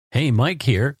Hey, Mike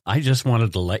here. I just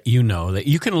wanted to let you know that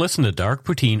you can listen to Dark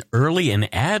Poutine early and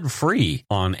ad-free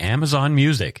on Amazon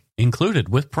Music, included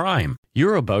with Prime.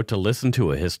 You're about to listen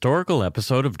to a historical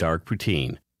episode of Dark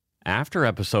Poutine. After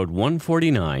episode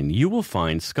 149, you will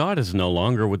find Scott is no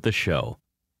longer with the show.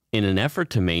 In an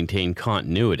effort to maintain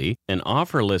continuity and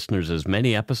offer listeners as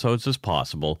many episodes as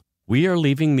possible, we are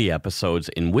leaving the episodes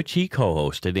in which he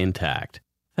co-hosted intact.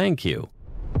 Thank you.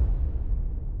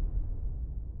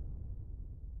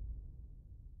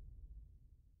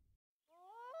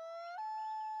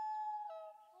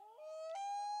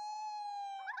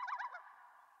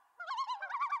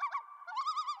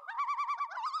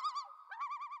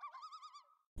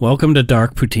 Welcome to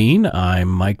Dark Poutine. I'm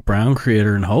Mike Brown,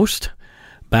 creator and host.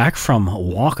 Back from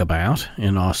Walkabout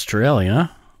in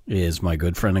Australia is my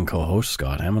good friend and co-host,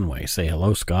 Scott Hemingway. Say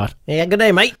hello, Scott. Yeah, good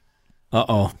day, mate.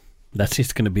 Uh-oh. That's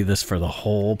just going to be this for the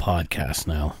whole podcast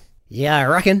now. Yeah, I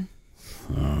reckon.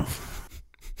 Oh.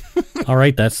 All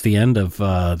right, that's the end of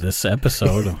this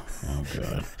episode. Oh,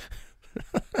 God.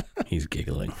 He's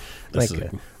giggling.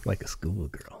 Like a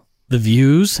schoolgirl. The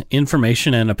views,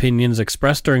 information, and opinions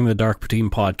expressed during the Dark Poutine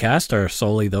podcast are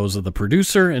solely those of the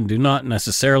producer and do not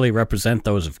necessarily represent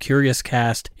those of Curious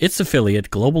Cast, its affiliate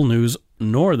Global News,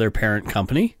 nor their parent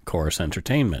company, Chorus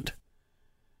Entertainment.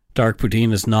 Dark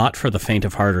Poutine is not for the faint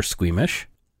of heart or squeamish.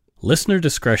 Listener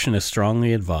discretion is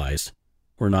strongly advised.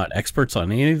 We're not experts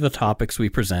on any of the topics we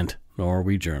present, nor are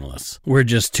we journalists. We're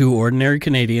just two ordinary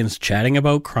Canadians chatting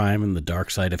about crime and the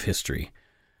dark side of history.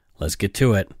 Let's get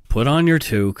to it. Put on your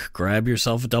toque, grab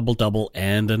yourself a double-double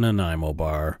and an Nanaimo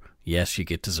bar. Yes, you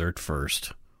get dessert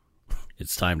first.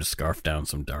 It's time to scarf down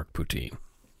some Dark Poutine.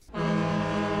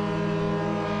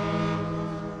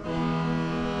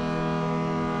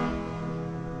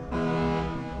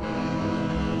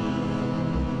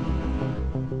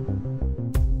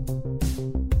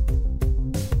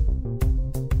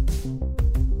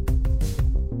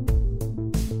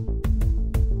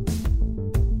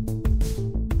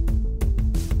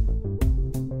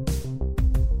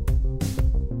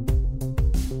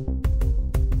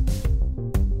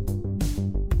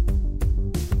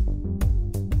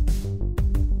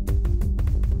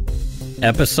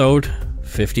 Episode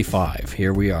 55.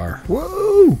 Here we are.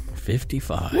 Woo!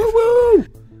 55. Woo-woo!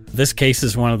 This case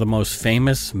is one of the most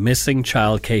famous missing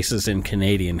child cases in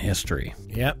Canadian history.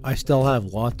 Yeah, I still have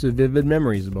lots of vivid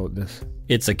memories about this.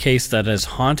 It's a case that has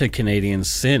haunted Canadians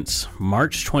since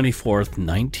March 24th,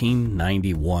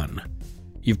 1991.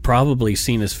 You've probably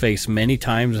seen his face many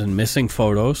times in missing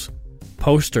photos,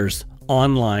 posters,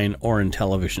 online, or in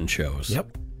television shows.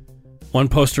 Yep. One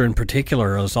poster in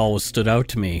particular has always stood out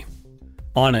to me.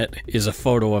 On it is a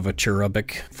photo of a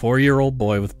cherubic 4-year-old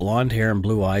boy with blonde hair and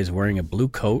blue eyes wearing a blue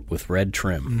coat with red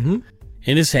trim. Mm-hmm.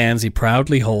 In his hands, he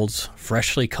proudly holds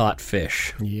freshly caught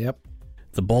fish. Yep.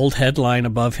 The bold headline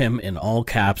above him in all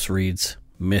caps reads,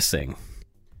 "Missing."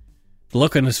 The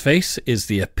look on his face is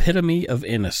the epitome of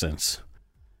innocence.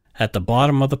 At the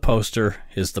bottom of the poster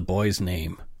is the boy's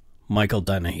name, Michael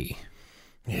Dunahee.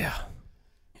 Yeah.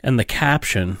 And the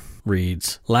caption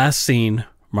reads, "Last seen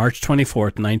March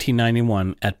 24th,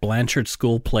 1991, at Blanchard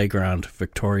School Playground,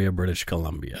 Victoria, British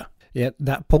Columbia." Yeah,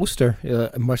 that poster,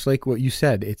 much like what you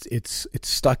said, it's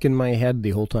stuck in my head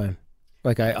the whole time.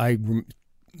 Like I'm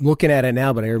looking at it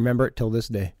now, but I remember it till this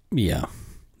day. Yeah.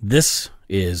 This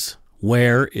is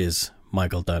Where is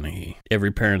Michael Dunahee?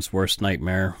 Every parent's worst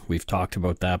nightmare. We've talked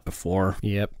about that before.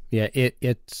 Yep. Yeah,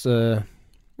 it's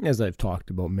as I've talked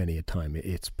about many a time,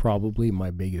 it's probably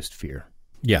my biggest fear.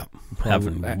 Yeah,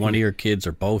 having one of your kids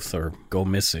or both or go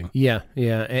missing. Yeah.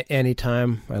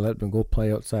 Anytime I let them go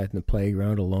play outside in the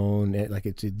playground alone,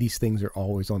 these things are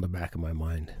always on the back of my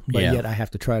mind. But yet I have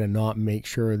to try to not make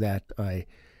sure that I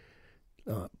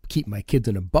keep my kids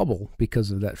in a bubble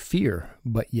because of that fear.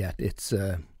 But yet it's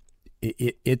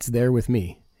there with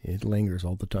me. It lingers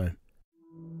all the time.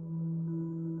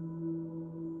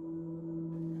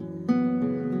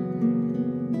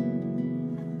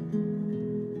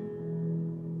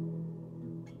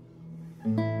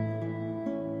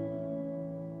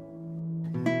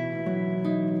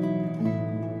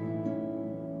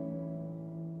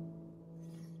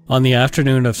 On the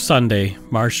afternoon of Sunday,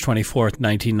 March 24th,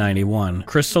 1991,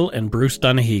 Crystal and Bruce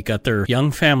Dunahee got their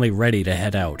young family ready to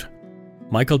head out.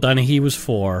 Michael Dunahee was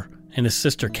 4, and his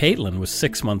sister Caitlin was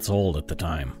 6 months old at the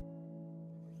time.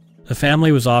 The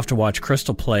family was off to watch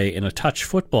Crystal play in a touch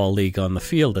football league on the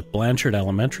field at Blanchard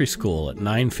Elementary School at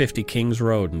 950 Kings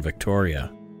Road in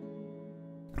Victoria.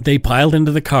 They piled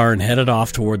into the car and headed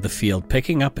off toward the field,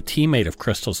 picking up a teammate of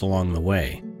Crystal's along the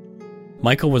way.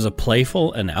 Michael was a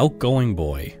playful and outgoing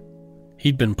boy.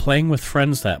 He'd been playing with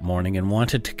friends that morning and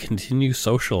wanted to continue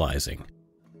socializing.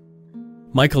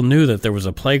 Michael knew that there was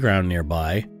a playground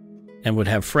nearby and would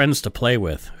have friends to play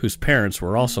with whose parents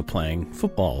were also playing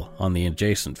football on the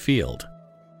adjacent field.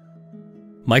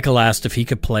 Michael asked if he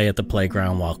could play at the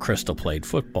playground while Crystal played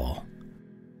football.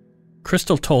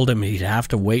 Crystal told him he'd have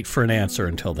to wait for an answer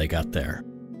until they got there.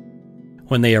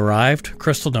 When they arrived,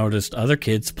 Crystal noticed other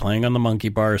kids playing on the monkey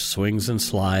bars, swings, and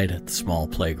slide at the small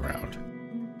playground.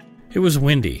 It was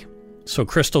windy, so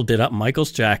Crystal did up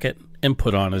Michael's jacket and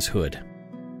put on his hood.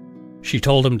 She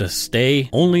told him to stay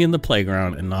only in the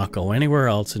playground and not go anywhere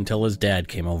else until his dad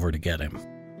came over to get him.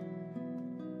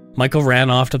 Michael ran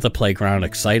off to the playground,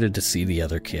 excited to see the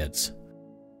other kids.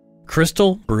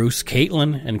 Crystal, Bruce,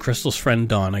 Caitlin, and Crystal's friend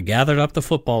Donna gathered up the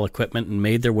football equipment and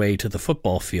made their way to the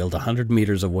football field 100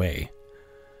 meters away.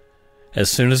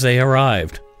 As soon as they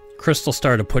arrived, Crystal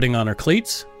started putting on her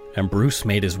cleats, and Bruce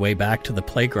made his way back to the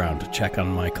playground to check on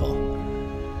Michael.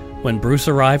 When Bruce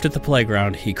arrived at the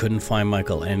playground, he couldn't find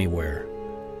Michael anywhere.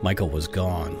 Michael was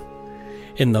gone.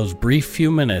 In those brief few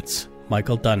minutes,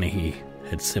 Michael Donaghy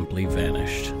had simply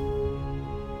vanished.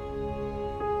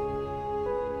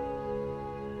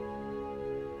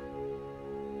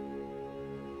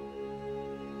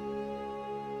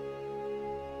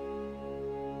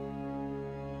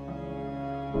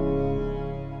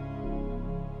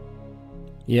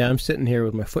 Yeah, I'm sitting here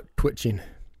with my foot twitching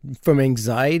from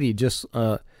anxiety. Just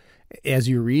as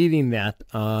you're reading that,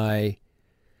 I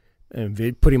am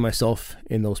putting myself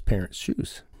in those parents'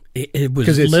 shoes. It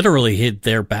was literally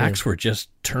their backs were just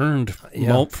turned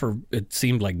for, it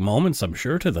seemed like moments, I'm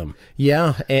sure, to them.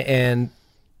 Yeah, and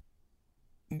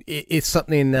it's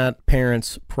something that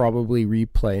parents probably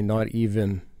replay, not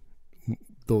even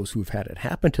those who've had it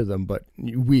happen to them, but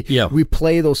we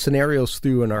play those scenarios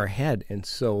through in our head. And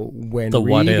so when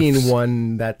reading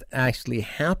one that actually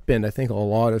happened, I think a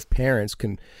lot of parents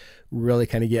can really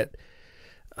kind of get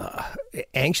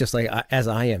anxious, like as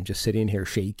I am, just sitting here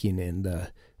shaking and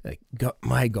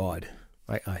my God,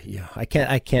 I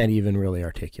can't even really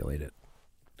articulate it.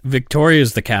 Victoria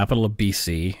is the capital of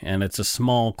BC, and it's a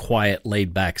small, quiet,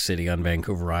 laid-back city on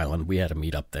Vancouver Island. We had a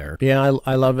meet up there. Yeah,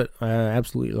 I love it. I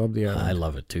absolutely love the island. I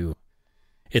love it, too.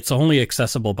 It's only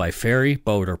accessible by ferry,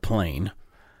 boat, or plane.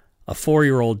 A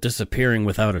 4-year-old disappearing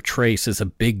without a trace is a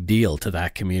big deal to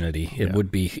that community. It would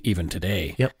be even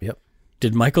today. Yep.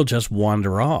 Did Michael just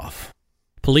wander off?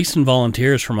 Police and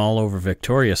volunteers from all over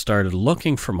Victoria started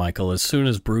looking for Michael as soon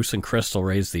as Bruce and Crystal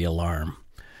raised the alarm.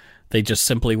 They just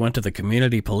simply went to the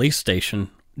community police station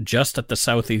just at the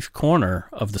southeast corner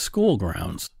of the school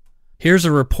grounds. Here's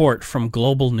a report from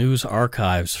Global News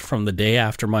Archives from the day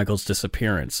after Michael's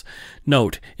disappearance.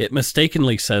 Note, it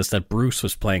mistakenly says that Bruce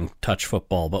was playing touch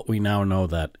football, but we now know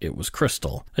that it was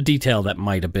Crystal, a detail that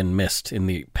might have been missed in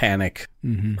the panic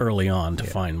early on to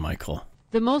find Michael.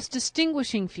 The most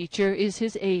distinguishing feature is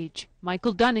his age.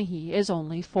 Michael Donaghy is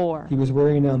only 4. He was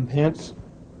wearing pants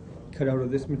cut out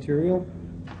of this material.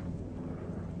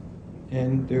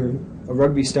 And they're a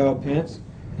rugby-style pants,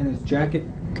 and his jacket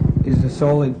is a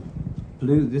solid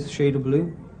blue, this shade of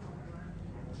blue,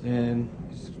 and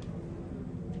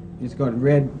it's got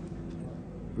red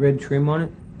trim on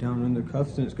it down on the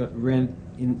cuffs, and it's got red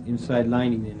inside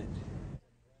lining in it.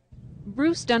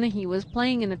 Bruce Donaghy was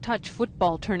playing in a touch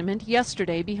football tournament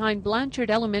yesterday behind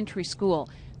Blanchard Elementary School.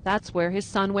 That's where his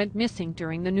son went missing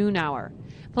during the noon hour.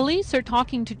 Police are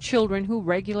talking to children who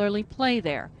regularly play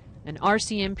there. An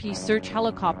RCMP search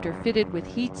helicopter fitted with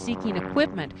heat-seeking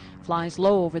equipment flies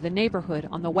low over the neighborhood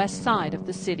on the west side of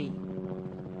the city.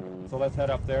 So let's head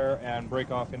up there and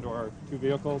break off into our 2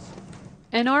 vehicles.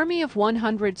 An army of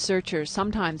 100 searchers,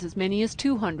 sometimes as many as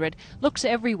 200, looks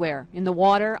everywhere, in the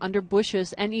water, under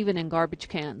bushes, and even in garbage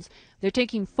cans. They're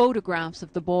taking photographs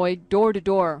of the boy door to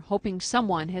door, hoping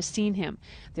someone has seen him.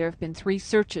 There have been 3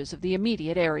 searches of the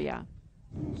immediate area.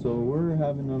 So we're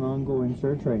having an ongoing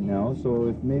search right now, so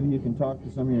if maybe you can talk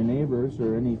to some of your neighbors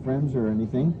or any friends or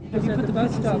anything. Have you put the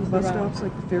bus stops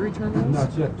like the ferry terminals?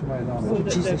 Not yet, to my knowledge. Oh,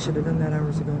 geez, they should have done that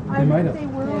hours ago. They might have.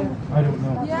 I don't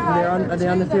know. Are they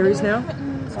on the ferries now?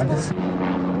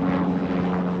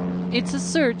 It's a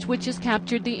search which has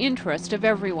captured the interest of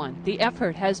everyone. The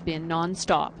effort has been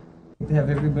non-stop. To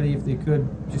have everybody, if they could,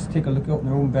 just take a look out in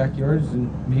their own backyards and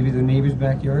maybe their neighbors'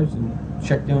 backyards and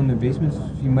check down the basements.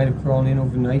 He might have crawled in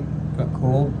overnight, got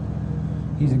cold.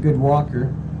 He's a good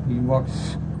walker. He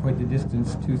walks quite the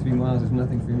distance, 2-3 miles is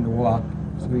nothing for him to walk,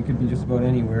 so he could be just about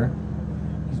anywhere.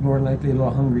 He's more than likely a little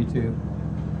hungry too.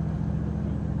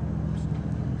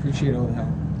 Appreciate all the help.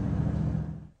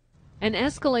 An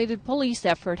escalated police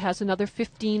effort has another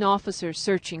 15 officers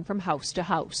searching from house to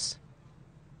house.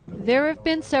 There have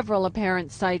been several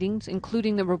apparent sightings,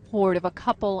 including the report of a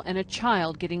couple and a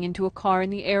child getting into a car in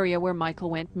the area where Michael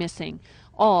went missing.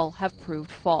 All have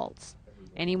proved false.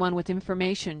 Anyone with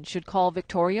information should call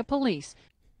Victoria Police.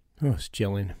 Oh, it's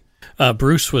chilling.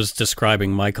 Bruce was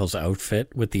describing Michael's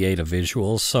outfit with the aid of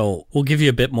visuals, so we'll give you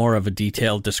a bit more of a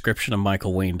detailed description of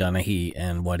Michael Wayne Donaghy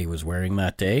and what he was wearing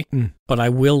that day. But I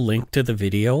will link to the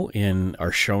video in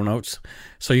our show notes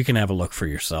so you can have a look for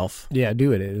yourself. Yeah,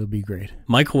 do it. It'll be great.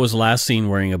 Michael was last seen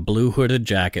wearing a blue hooded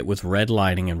jacket with red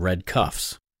lining and red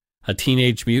cuffs, a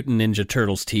Teenage Mutant Ninja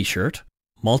Turtles t-shirt,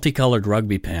 multicolored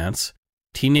rugby pants,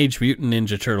 Teenage Mutant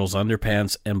Ninja Turtles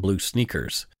underpants, and blue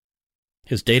sneakers.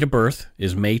 His date of birth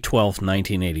is May 12,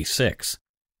 1986.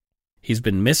 He's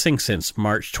been missing since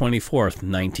March 24,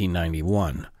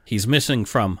 1991. He's missing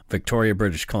from Victoria,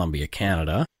 British Columbia,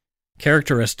 Canada.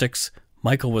 Characteristics: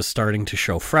 Michael was starting to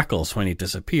show freckles when he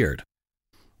disappeared.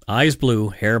 Eyes blue,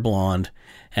 hair blonde,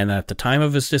 and at the time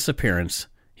of his disappearance,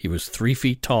 he was 3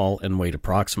 feet tall and weighed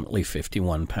approximately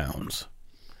 51 pounds.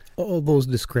 All those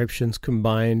descriptions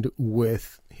combined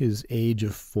with his age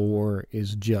of 4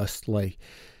 is just like,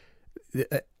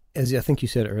 as I think you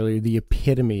said earlier, the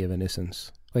epitome of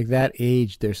innocence. Like that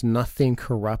age, there's nothing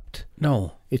corrupt.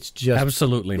 No, it's just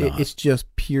absolutely not. It's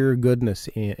just pure goodness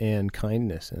and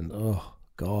kindness. And oh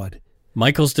God,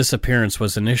 Michael's disappearance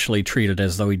was initially treated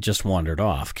as though he just wandered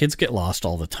off. Kids get lost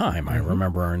all the time. I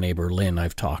remember our neighbor Lynn.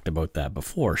 I've talked about that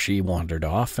before. She wandered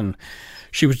off, and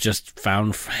she was just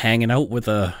found hanging out with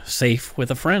a safe with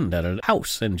a friend at a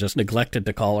house, and just neglected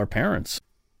to call her parents.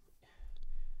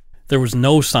 There was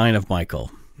no sign of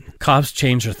Michael. Cops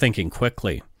changed their thinking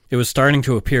quickly. It was starting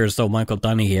to appear as though Michael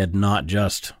Donaghy had not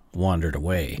just wandered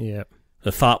away. Yeah.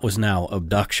 The thought was now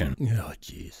abduction. Oh,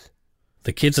 jeez.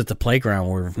 The kids at the playground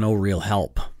were of no real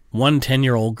help. One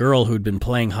 10-year-old girl who'd been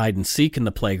playing hide-and-seek in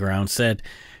the playground said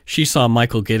she saw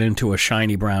Michael get into a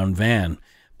shiny brown van,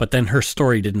 but then her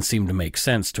story didn't seem to make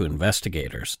sense to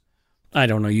investigators. I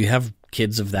don't know, you have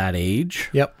kids of that age?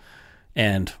 Yep.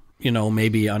 And, you know,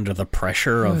 maybe under the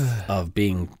pressure of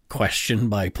being questioned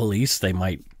by police, they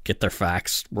might get their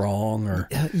facts wrong or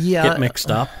get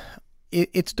mixed up.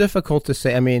 It's difficult to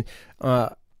say. I mean,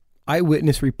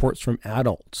 eyewitness reports from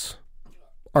adults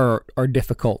are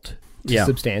difficult to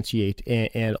substantiate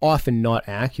and often not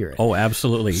accurate. Oh,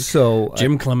 absolutely. So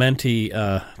Jim Clemente,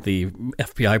 the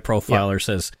FBI profiler,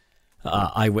 says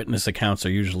eyewitness accounts are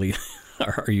usually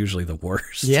the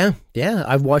worst. Yeah.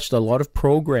 I've watched a lot of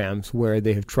programs where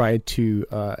they have tried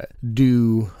to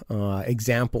do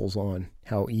examples on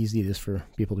how easy it is for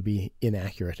people to be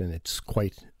inaccurate, and it's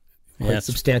quite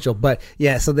substantial. But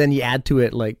yeah, so then you add to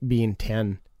it like being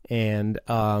 10, and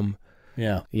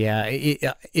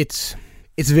it's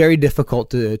very difficult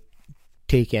to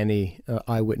take any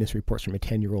eyewitness reports from a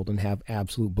 10-year-old and have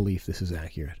absolute belief this is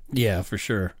accurate. Yeah, for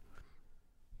sure.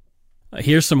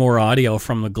 Here's some more audio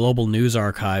from the Global News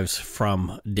Archives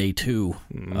from day 2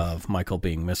 of Michael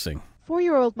being missing.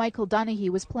 4-year-old Michael Donaghy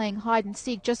was playing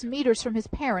hide-and-seek just meters from his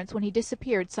parents when he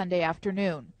disappeared Sunday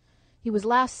afternoon. He was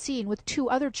last seen with 2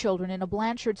 other children in a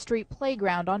Blanchard Street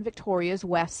playground on Victoria's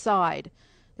west side.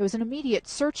 There was an immediate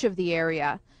search of the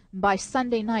area. By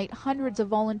Sunday night, hundreds of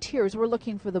volunteers were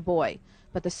looking for the boy,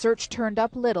 but the search turned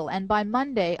up little, and by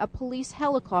Monday, a police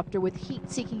helicopter with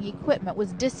heat-seeking equipment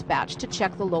was dispatched to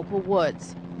check the local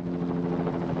woods.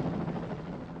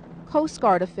 Coast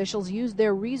Guard officials used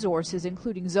their resources,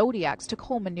 including Zodiacs, to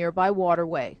comb a nearby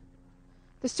waterway.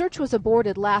 The search was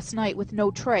aborted last night with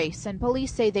no trace, and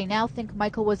police say they now think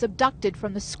Michael was abducted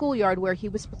from the schoolyard where he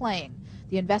was playing.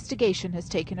 The investigation has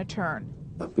taken a turn.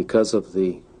 Because of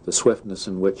the swiftness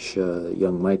in which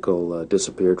young Michael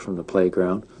disappeared from the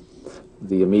playground,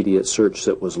 the immediate search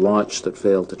that was launched that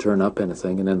failed to turn up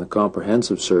anything, and then the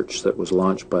comprehensive search that was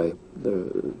launched by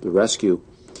the rescue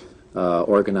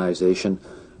organization,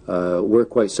 we're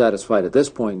quite satisfied at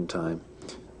this point in time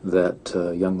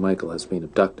that young Michael has been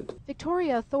abducted.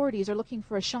 Victoria authorities are looking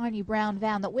for a shiny brown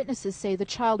van that witnesses say the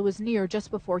child was near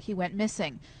just before he went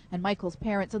missing, and Michael's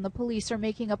parents and the police are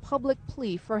making a public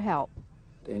plea for help.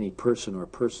 Any person or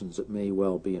persons that may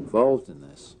well be involved in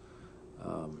this,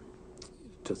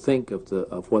 to think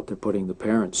of what they're putting the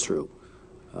parents through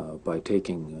by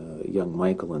taking young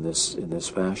Michael in this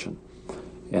fashion,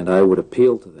 and I would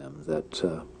appeal to them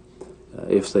that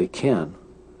if they can,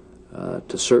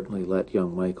 to certainly let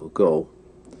young Michael go,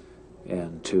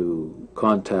 and to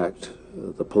contact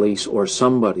the police or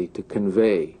somebody to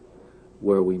convey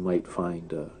where we might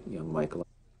find young Michael.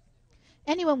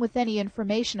 Anyone with any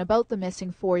information about the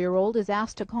missing 4-year-old is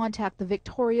asked to contact the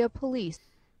Victoria Police.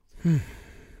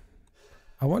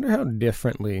 I wonder how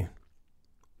differently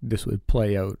this would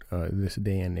play out this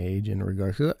day and age in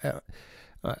regards to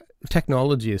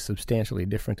technology is substantially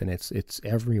different, and it's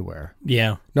everywhere.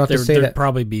 Yeah, not to say there'd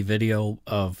probably be video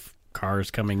of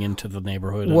cars coming into the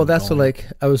neighborhood. Well, that's what, like,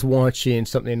 I was watching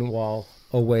something while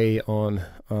away on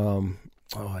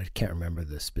I can't remember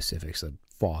the specifics. A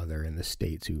father in the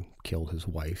States who killed his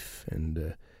wife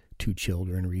and 2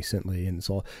 children recently, and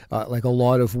so like a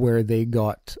lot of where they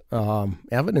got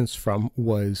evidence from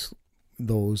was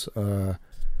those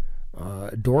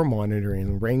door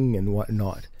monitoring, Ring and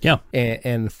whatnot. Yeah,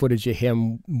 and footage of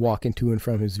him walking to and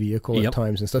from his vehicle at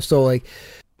times and stuff. So, like,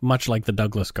 much like the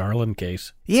Douglas Garland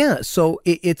case. Yeah, so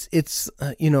it's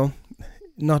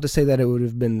not to say that it would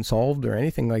have been solved or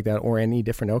anything like that, or any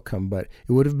different outcome, but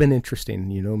it would have been interesting.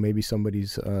 Maybe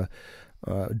somebody's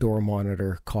door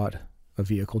monitor caught a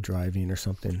vehicle driving or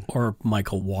something, or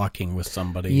Michael walking with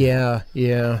somebody. Yeah.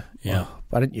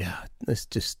 But this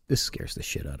scares the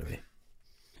shit out of me.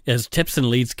 As tips and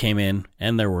leads came in,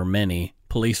 and there were many,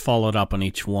 police followed up on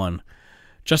each one.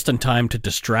 Just in time to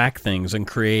distract things and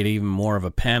create even more of a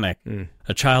panic,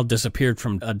 a child disappeared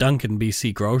from a Duncan,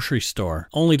 BC grocery store,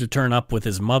 only to turn up with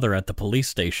his mother at the police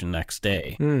station next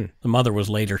day. The mother was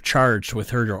later charged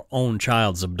with her own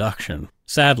child's abduction.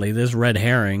 Sadly, this red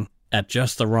herring, at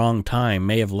just the wrong time,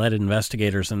 may have led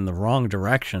investigators in the wrong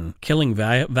direction, killing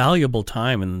valuable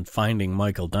time in finding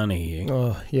Michael Donaghy.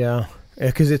 Oh, yeah.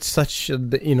 Because it's such,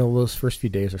 those first few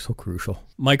days are so crucial.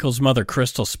 Michael's mother,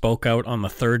 Crystal, spoke out on the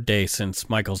 3rd day since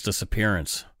Michael's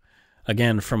disappearance.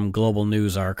 Again, from Global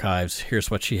News Archives, here's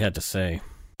what she had to say.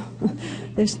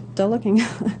 They're still looking.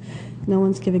 No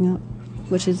one's giving up,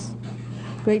 which is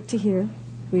great to hear.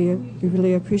 We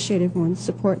really appreciate everyone's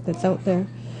support that's out there.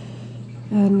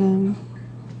 And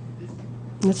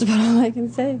that's about all I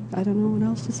can say. I don't know what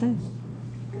else to say.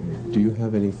 Do you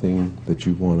have anything that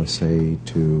you want to say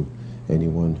to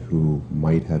anyone who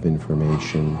might have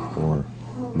information or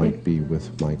might be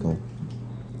with Michael?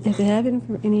 If they have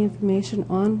any information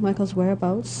on Michael's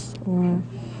whereabouts, or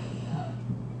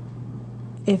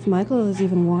if Michael is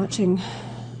even watching,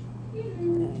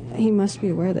 he must be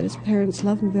aware that his parents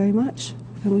love him very much,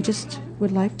 and we just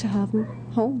would like to have him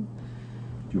home.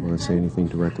 Do you want to say anything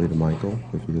directly to Michael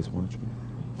if he is watching?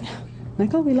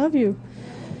 Michael, we love you.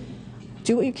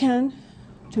 Do what you can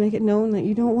to make it known that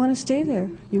you don't want to stay there.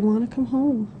 You want to come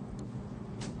home.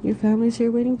 Your family's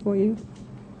here waiting for you.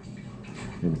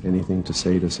 And anything to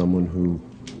say to someone who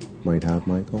might have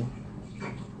Michael?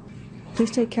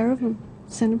 Please take care of him.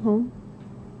 Send him home.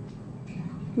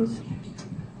 He's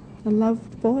a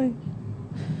loved boy.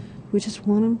 We just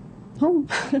want him home.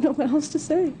 I don't know what else to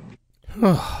say.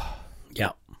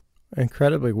 Yeah.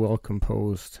 Incredibly well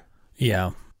composed.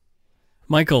 Yeah.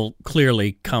 Michael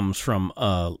clearly comes from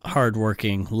a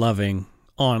hardworking, loving,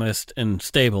 honest, and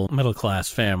stable middle-class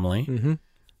family. Mm-hmm.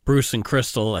 Bruce and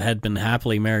Crystal had been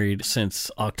happily married since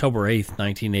October 8th,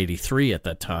 1983 at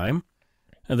that time.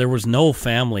 And there was no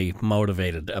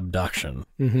family-motivated abduction.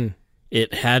 Mm-hmm.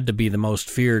 It had to be the most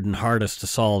feared and hardest to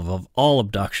solve of all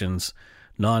abductions,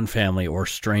 non-family or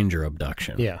stranger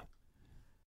abduction. Yeah.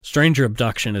 Stranger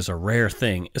abduction is a rare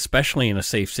thing, especially in a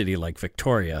safe city like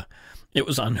Victoria. It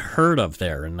was unheard of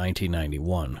there in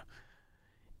 1991.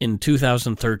 In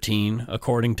 2013,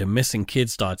 according to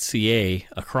missingkids.ca,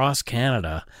 across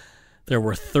Canada, there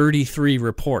were 33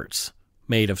 reports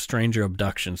made of stranger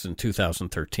abductions in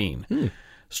 2013.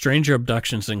 Stranger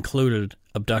abductions included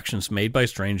abductions made by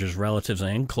strangers, relatives,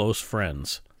 and close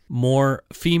friends. More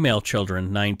female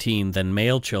children, 19, than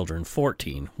male children,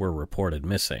 14, were reported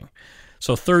missing.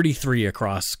 So 33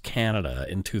 across Canada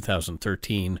in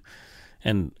 2013,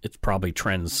 and it probably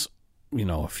trends,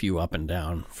 a few up and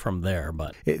down from there.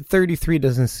 But 33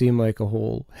 doesn't seem like a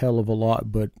whole hell of a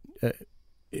lot, but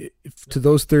to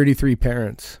those 33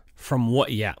 parents, from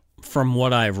what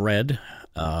I've read,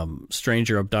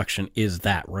 stranger abduction is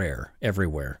that rare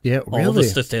everywhere. Yeah, really? All the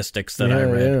statistics that I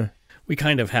read, yeah. We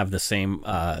kind of have the same,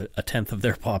 a tenth of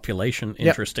their population.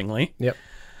 Interestingly, yep.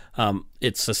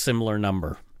 It's a similar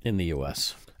number in the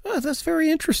U.S. Oh, that's very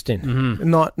interesting.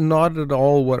 Mm-hmm. Not at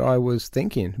all what I was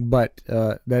thinking, but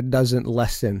that doesn't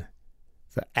lessen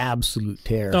the absolute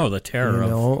terror. Oh, the terror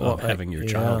of having your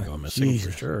child go missing,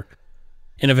 Jesus. For sure.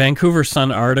 In a Vancouver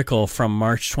Sun article from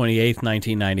March 28,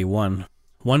 1991,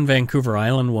 one Vancouver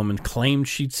Island woman claimed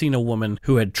she'd seen a woman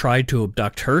who had tried to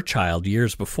abduct her child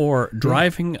years before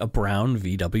driving a brown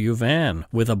VW van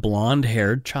with a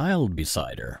blonde-haired child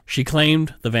beside her. She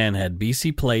claimed the van had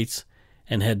BC plates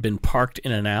and had been parked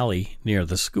in an alley near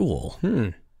the school.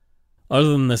 Other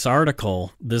than this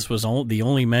article, this was the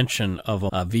only mention of a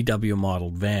VW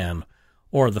modeled van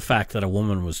or the fact that a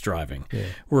woman was driving. Yeah.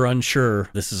 We're unsure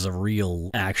this is a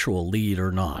real, actual lead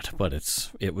or not, but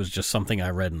it was just something I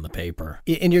read in the paper.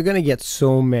 And you're going to get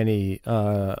so many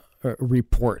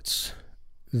reports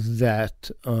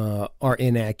that are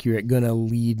inaccurate, going to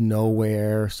lead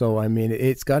nowhere. So, I mean,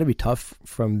 it's got to be tough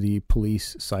from the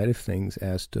police side of things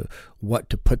as to what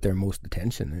to put their most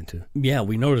attention into. Yeah,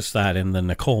 we noticed that in the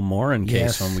Nicole Morin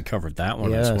case when we covered that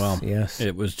one as well. Yes.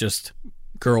 It was just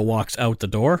girl walks out the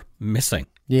door, missing.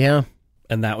 Yeah.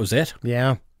 And that was it.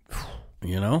 Yeah.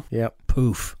 You know? Yep.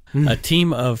 Poof. A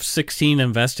team of 16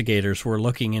 investigators were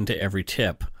looking into every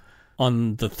tip.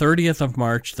 On the 30th of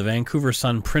March, the Vancouver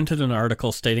Sun printed an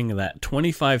article stating that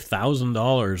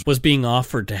 $25,000 was being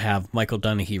offered to have Michael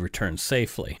Donaghy return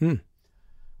safely.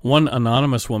 One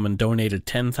anonymous woman donated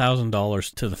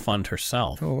 $10,000 to the fund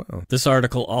herself. Oh, wow. This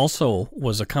article also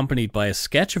was accompanied by a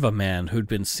sketch of a man who'd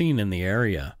been seen in the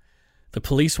area. The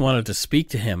police wanted to speak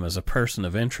to him as a person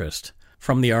of interest.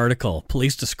 From the article,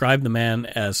 police described the man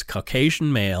as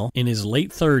Caucasian male in his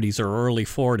late 30s or early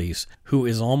 40s who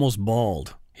is almost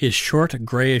bald. His short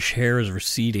grayish hair is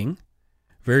receding,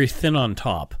 very thin on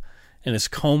top, and is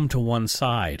combed to one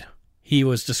side. He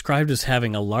was described as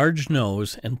having a large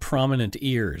nose and prominent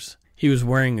ears. He was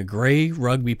wearing a gray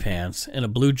rugby pants and a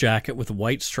blue jacket with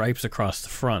white stripes across the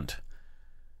front.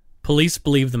 Police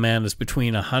believe the man is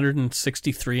between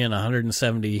 163 and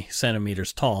 170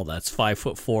 centimeters tall. That's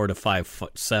 5'4" to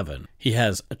 5'7". He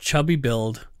has a chubby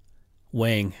build,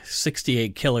 weighing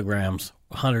 68 kilograms,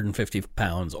 150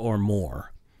 pounds or more.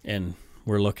 And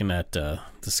we're looking at the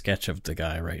sketch of the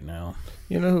guy right now.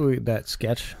 You know who that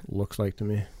sketch looks like to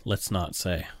me? Let's not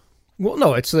say. Well,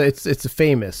 no, it's a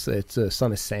famous. It's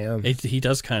Son of Sam. He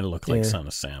does kind of look like Son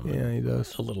of Sam. Yeah, he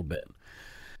does. A little bit.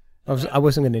 I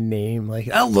wasn't going to name, like,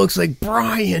 that looks like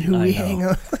Brian, who we hang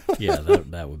out. Yeah,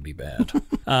 that would be bad.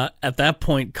 At that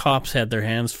point, cops had their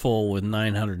hands full with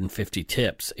 950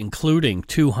 tips, including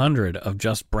 200 of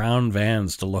just brown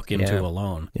vans to look into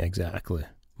alone. Yeah, exactly.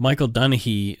 Michael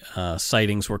Donaghy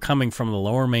sightings were coming from the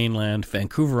Lower Mainland,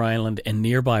 Vancouver Island, and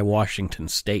nearby Washington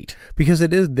State. Because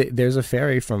there's a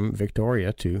ferry from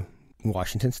Victoria to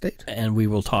Washington State. And we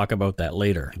will talk about that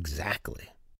later. Exactly.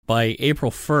 By April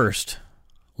 1st,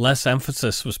 less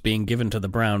emphasis was being given to the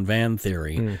brown van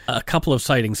theory. A couple of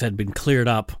sightings had been cleared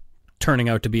up, turning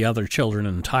out to be other children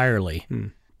entirely.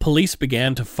 Police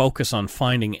began to focus on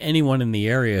finding anyone in the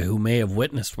area who may have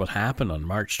witnessed what happened on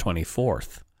March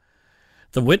 24th.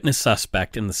 The witness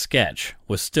suspect in the sketch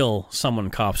was still someone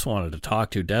cops wanted to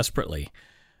talk to desperately.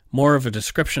 More of a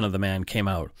description of the man came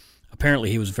out.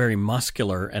 Apparently he was very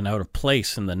muscular and out of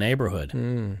place in the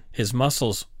neighborhood. His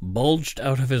muscles bulged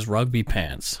out of his rugby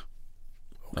pants.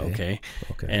 Okay.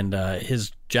 And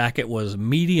his jacket was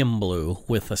medium blue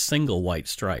with a single white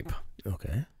stripe.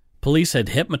 Okay. Police had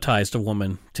hypnotized a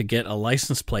woman to get a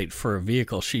license plate for a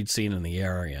vehicle she'd seen in the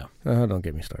area. Oh, don't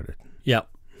get me started. Yep.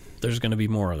 There's going to be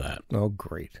more of that. Oh,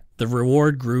 great. The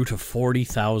reward grew to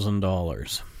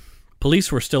 $40,000.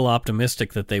 Police were still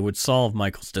optimistic that they would solve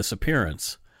Michael's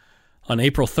disappearance. On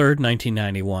April 3rd,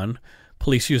 1991,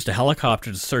 police used a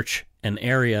helicopter to search an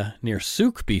area near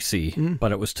Souk, BC,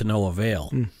 but it was to no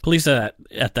avail. Police at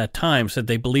that time said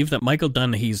they believed that Michael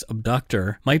Donaghy's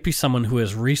abductor might be someone who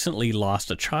has recently lost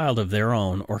a child of their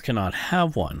own or cannot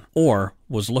have one, or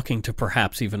was looking to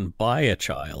perhaps even buy a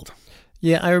child.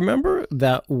 Yeah, I remember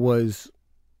that was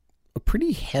a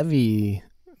pretty heavy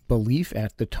belief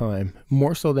at the time,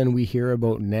 more so than we hear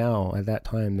about now. At that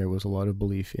time, there was a lot of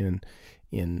belief in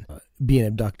being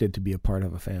abducted to be a part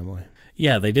of a family.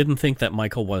 Yeah, they didn't think that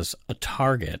Michael was a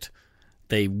target.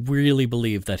 They really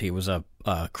believed that he was a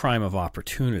crime of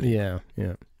opportunity. Yeah.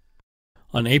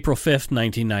 On April 5th,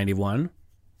 1991,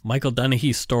 Michael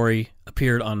Donaghy's story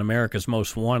appeared on America's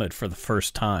Most Wanted for the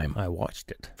first time. I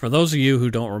watched it. For those of you who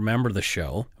don't remember the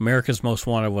show, America's Most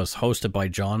Wanted was hosted by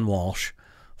John Walsh,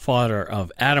 father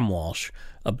of Adam Walsh,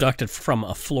 abducted from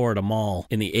a Florida mall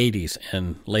in the 80s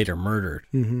and later murdered.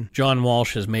 John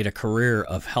Walsh has made a career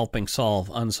of helping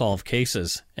solve unsolved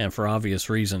cases and, for obvious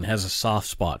reason, has a soft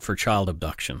spot for child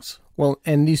abductions. Well,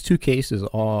 and these two cases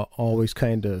are always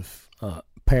kind of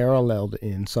paralleled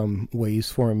in some ways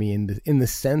for me in the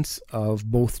sense of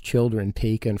both children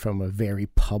taken from a very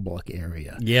public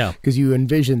area. Yeah. Because you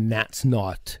envision that's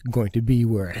not going to be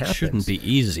where it happens. It shouldn't be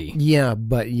easy. Yeah,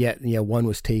 but yet, one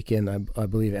was taken, I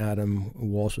believe Adam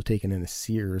Walsh was taken in a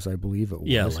Sears, I believe it was.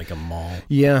 Yeah, like a mall.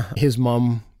 Yeah, his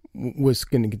mom was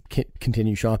going to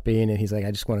continue shopping, and he's like,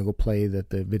 I just want to go play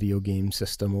the video game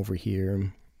system over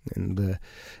here.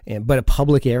 But a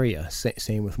public area,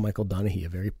 same with Michael Donaghy, a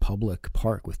very public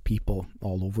park with people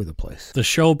all over the place. The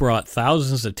show brought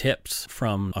thousands of tips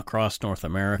from across North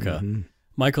America.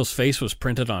 Michael's face was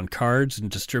printed on cards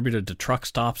and distributed to truck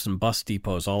stops and bus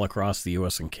depots all across the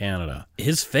U.S. and Canada.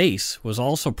 His face was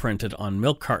also printed on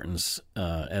milk cartons,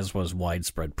 as was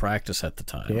widespread practice at the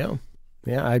time.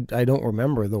 Yeah, I don't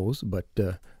remember those, but...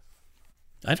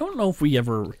 I don't know if we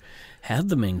ever had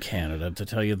them in Canada, to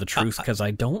tell you the truth, because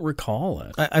I don't recall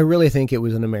it. I really think it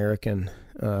was an American,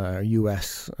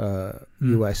 U.S.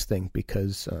 thing,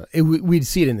 because we'd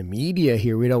see it in the media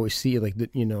here. We'd always see like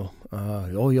that,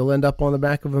 you'll end up on the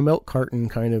back of a milk carton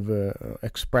kind of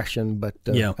expression, but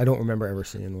I don't remember ever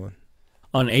seeing one.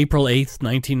 On April 8th,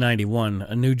 1991,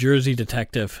 a New Jersey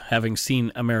detective, having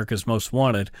seen America's Most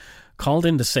Wanted, called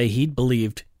in to say he'd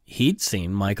believed he'd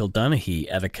seen Michael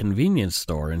Donaghy at a convenience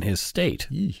store in his state.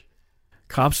 Eesh.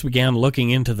 Cops began looking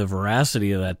into the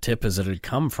veracity of that tip as it had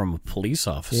come from a police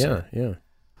officer. Yeah.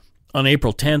 On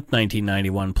April 10th,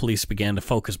 1991, police began to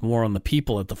focus more on the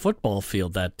people at the football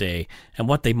field that day and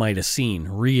what they might have seen,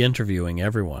 re-interviewing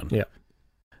everyone. Yeah.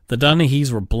 The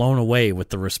Donaghys were blown away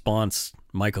with the response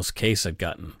Michael's case had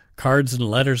gotten. Cards and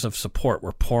letters of support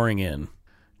were pouring in.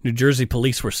 New Jersey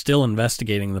police were still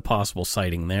investigating the possible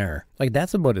sighting there. Like,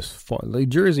 that's about as far. New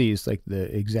Jersey is like the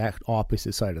exact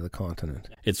opposite side of the continent.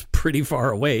 It's pretty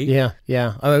far away. Yeah.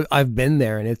 I've been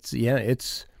there, and it's...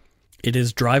 It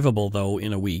is drivable, though,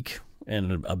 in a week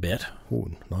and a bit. Oh,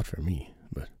 not for me,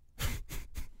 but...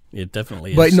 It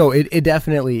definitely is. But no, it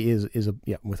definitely is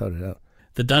without a doubt.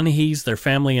 The Donaghys, their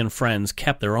family and friends,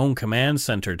 kept their own command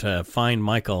center to find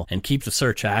Michael and keep the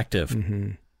search active.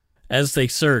 Mm-hmm. As they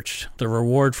searched, the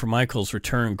reward for Michael's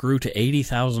return grew to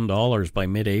 $80,000 by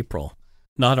mid-April,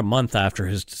 not a month after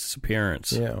his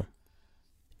disappearance. Yeah.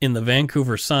 In the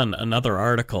Vancouver Sun, another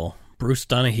article, Bruce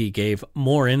Donaghy gave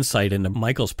more insight into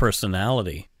Michael's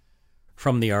personality.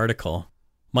 From the article,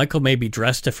 Michael may be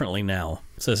dressed differently now,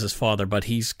 says his father, but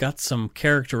he's got some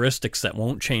characteristics that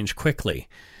won't change quickly.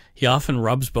 He often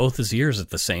rubs both his ears at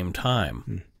the same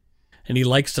time. And he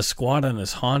likes to squat on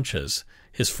his haunches,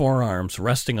 his forearms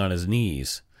resting on his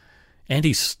knees. And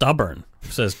he's stubborn,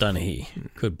 says Donaghy.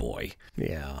 Good boy.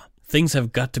 Yeah. Things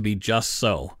have got to be just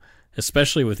so,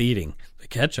 especially with eating. The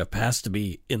ketchup has to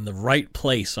be in the right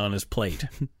place on his plate.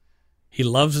 He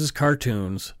loves his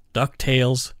cartoons,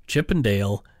 DuckTales, Chip and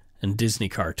Dale, and Disney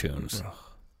cartoons.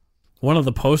 One of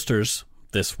the posters,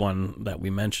 this one that we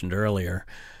mentioned earlier,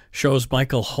 shows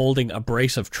Michael holding a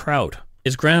brace of trout.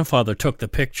 His grandfather took the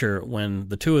picture when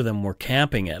the two of them were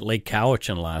camping at Lake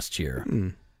Cowichan last year.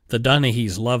 The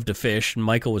Donaghys loved to fish, and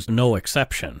Michael was no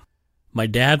exception. My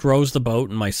dad rows the boat,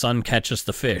 and my son catches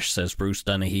the fish, says Bruce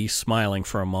Donaghy, smiling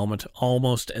for a moment,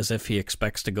 almost as if he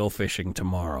expects to go fishing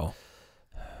tomorrow.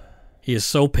 He is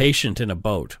so patient in a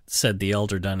boat, said the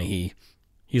elder Donaghy.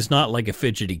 He's not like a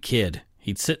fidgety kid.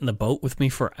 He'd sit in the boat with me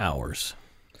for hours.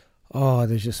 Oh,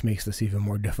 this just makes this even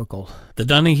more difficult. The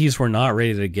Donaghys were not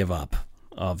ready to give up,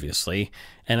 obviously,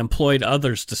 and employed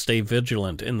others to stay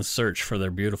vigilant in the search for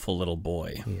their beautiful little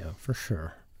boy. Yeah, for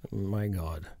sure. My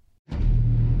God.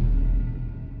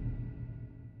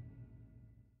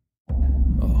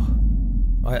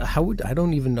 I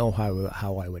don't even know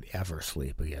how I would ever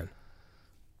sleep again.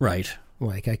 Right.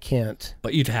 Like, I can't.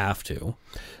 But you'd have to,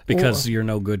 because you're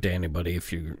no good to anybody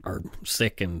if you are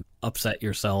sick and upset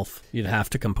yourself. You'd have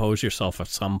to compose yourself at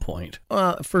some point.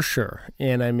 For sure.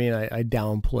 And I mean, I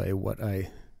downplay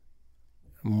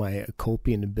my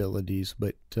coping abilities,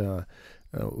 but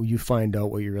you find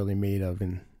out what you're really made of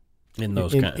in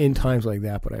times like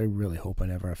that. But I really hope I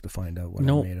never have to find out what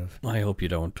I'm made of. I hope you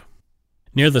don't.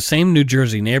 Near the same New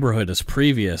Jersey neighborhood as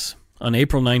previous, on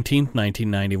April 19th,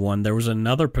 1991, there was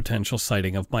another potential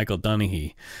sighting of Michael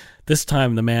Donaghy. This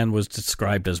time the man was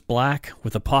described as black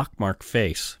with a pockmarked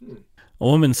face. A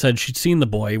woman said she'd seen the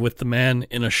boy with the man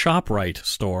in a ShopRite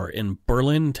store in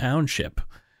Berlin Township.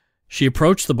 She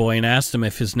approached the boy and asked him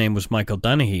if his name was Michael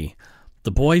Donaghy.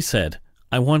 The boy said,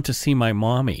 "I want to see my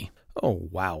mommy." Oh,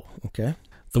 wow. Okay.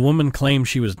 The woman claimed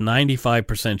she was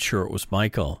 95% sure it was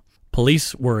Michael.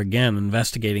 Police were again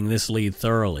investigating this lead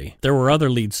thoroughly. There were other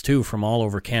leads too from all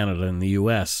over Canada and the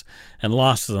U.S., and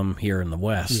lots of them here in the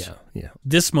West. Yeah.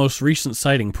 This most recent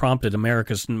sighting prompted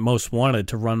America's Most Wanted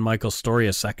to run Michael's story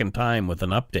a second time with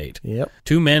an update. Yep.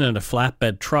 2 men in a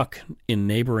flatbed truck in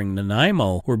neighboring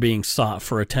Nanaimo were being sought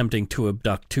for attempting to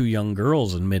abduct 2 young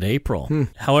girls in mid-April.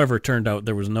 However, it turned out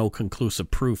there was no conclusive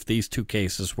proof these 2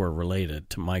 cases were related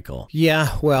to Michael.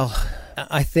 Yeah, well,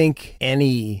 I think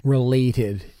any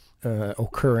related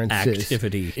occurrences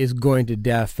activity is going to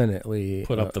definitely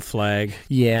put up the flag.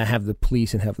 Yeah, have the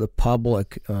police and have the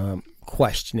public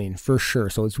questioning for sure.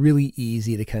 So it's really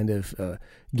easy to kind of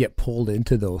get pulled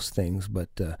into those things, but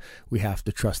we have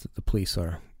to trust that the police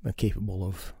are capable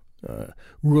of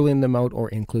ruling them out or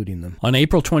including them. On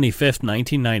April 25th,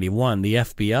 1991, the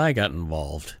FBI got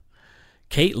involved.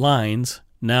 Kate Lines,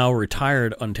 now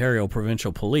retired Ontario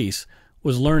Provincial Police,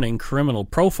 was learning criminal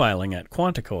profiling at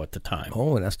Quantico at the time.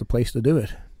 Oh, and that's the place to do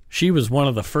it. She was one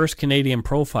of the first Canadian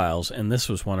profiles, and this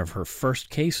was one of her first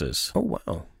cases. Oh,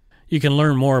 wow. You can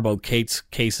learn more about Kate's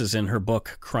cases in her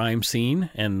book, Crime Scene,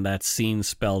 and that's scene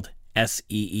spelled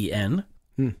S-E-E-N.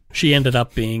 She ended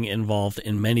up being involved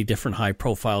in many different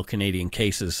high-profile Canadian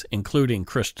cases, including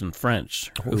Kristen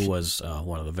French, who was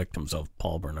one of the victims of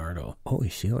Paul Bernardo. Oh,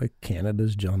 is she like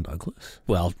Canada's John Douglas?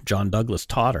 Well, John Douglas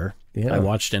taught her. Yeah. I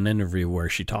watched an interview where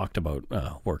she talked about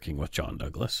working with John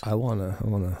Douglas. I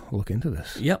wanna look into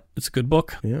this. Yep, it's a good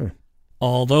book. Yeah.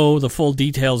 Although the full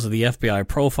details of the FBI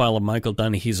profile of Michael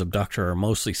Dunleahy's abductor are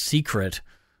mostly secret,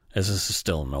 as this is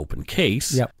still an open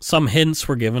case, some hints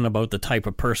were given about the type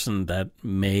of person that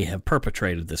may have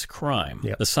perpetrated this crime.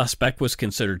 The suspect was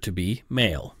considered to be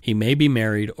male. He may be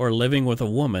married or living with a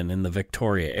woman in the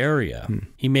Victoria area.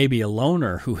 He may be a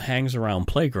loner who hangs around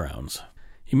playgrounds.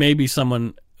 He may be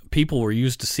someone people were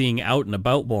used to seeing out and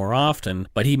about more often,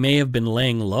 but he may have been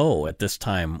laying low at this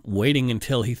time, waiting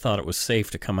until he thought it was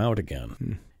safe to come out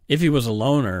again. If he was a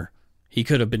loner, he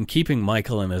could have been keeping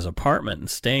Michael in his apartment and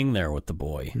staying there with the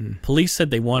boy. Police said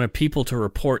they wanted people to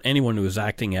report anyone who was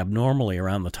acting abnormally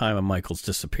around the time of Michael's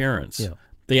disappearance.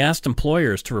 They asked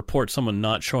employers to report someone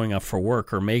not showing up for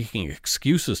work or making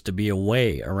excuses to be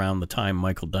away around the time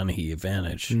Michael Dunleavy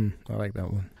vanished. I like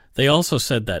that one. They also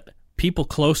said that people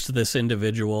close to this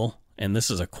individual, and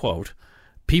this is a quote,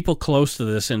 people close to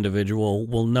this individual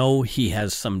will know he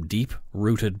has some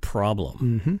deep-rooted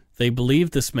problem. They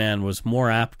believed this man was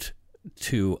more apt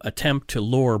to attempt to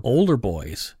lure older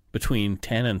boys between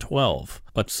 10 and 12,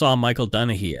 but saw Michael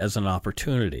Dunleavy as an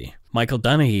opportunity. Michael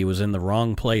Dunleavy was in the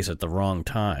wrong place at the wrong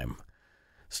time.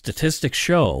 Statistics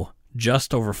show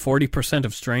just over 40%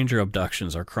 of stranger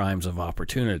abductions are crimes of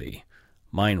opportunity.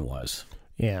 Mine was.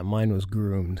 Yeah, mine was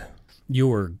groomed. You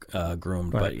were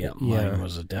groomed, but mine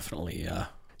was definitely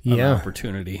an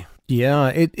opportunity. Yeah,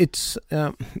 it's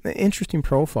an interesting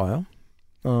profile.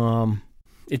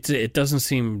 It doesn't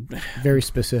seem very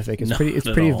specific. It's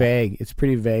pretty vague. It's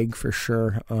pretty vague for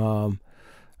sure.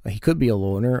 He could be a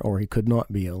loner, or he could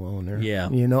not be a loner. Yeah,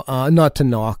 not to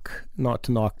knock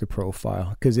the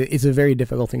profile, because it's a very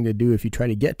difficult thing to do if you try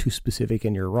to get too specific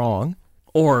and you're wrong.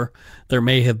 Or there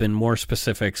may have been more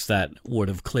specifics that would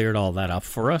have cleared all that up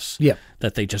for us.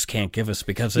 That they just can't give us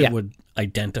because it would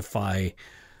identify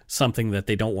something that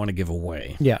they don't want to give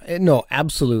away. Yeah, no,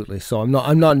 absolutely. So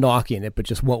I'm not knocking it, but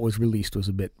just what was released was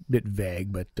a bit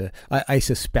vague. But I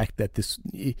suspect that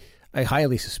I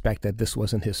highly suspect that this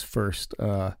wasn't his first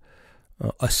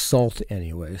assault,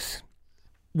 anyways.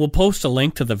 We'll post a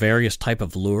link to the various type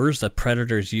of lures that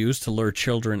predators use to lure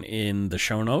children in the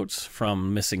show notes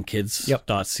from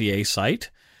missingkids.ca site,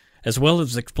 as well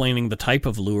as explaining the type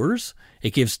of lures.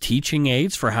 It gives teaching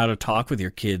aids for how to talk with your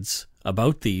kids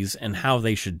about these and how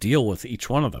they should deal with each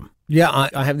one of them. Yeah,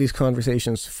 I have these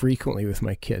conversations frequently with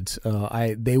my kids.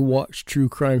 They watch true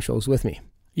crime shows with me.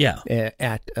 Yeah.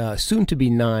 At soon to be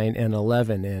 9 and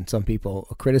 11, and some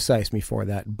people criticize me for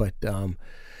that, but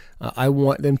I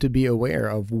want them to be aware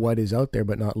of what is out there,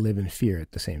 but not live in fear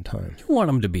at the same time. You want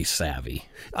them to be savvy.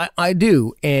 I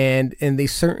do, and they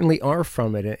certainly are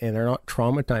from it, and they're not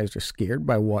traumatized or scared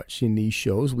by watching these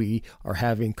shows. We are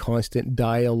having constant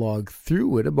dialogue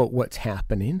through it about what's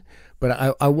happening,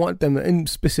 but I want them, and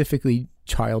specifically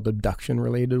child abduction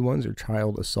related ones or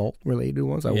child assault related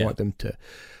ones, I want them to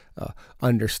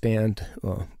understand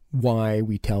why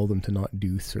we tell them to not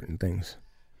do certain things.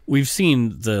 We've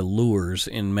seen the lures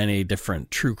in many different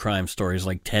true crime stories,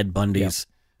 like Ted Bundy's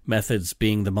methods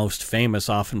being the most famous,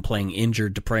 often playing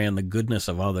injured to prey on the goodness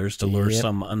of others to lure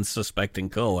some unsuspecting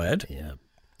co-ed.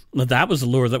 That was the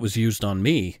lure that was used on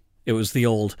me. It was the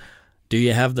old, do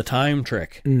you have the time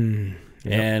trick?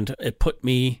 And it put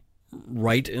me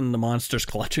right in the monster's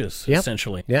clutches,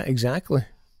 essentially. Yeah, exactly.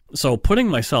 So putting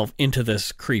myself into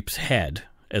this creep's head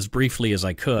as briefly as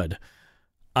I could,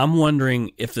 I'm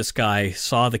wondering if this guy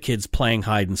saw the kids playing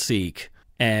hide and seek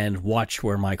and watched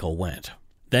where Michael went.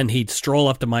 Then he'd stroll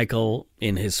up to Michael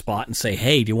in his spot and say,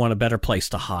 hey, do you want a better place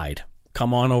to hide?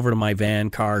 Come on over to my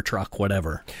van, car, truck,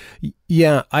 whatever.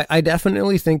 Yeah, I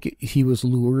definitely think he was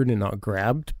lured and not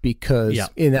grabbed, because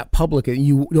in that public,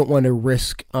 you don't want to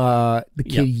risk the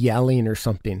kid yelling or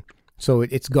something. So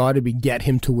it's got to be get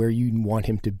him to where you want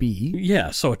him to be. Yeah,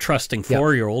 so a trusting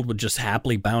 4-year-old would just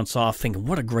happily bounce off thinking,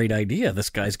 what a great idea. This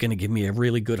guy's going to give me a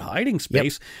really good hiding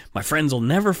space. My friends will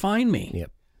never find me.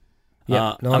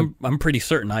 Yeah, no, I'm pretty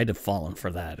certain I'd have fallen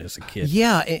for that as a kid.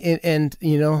 Yeah, and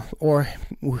you know, or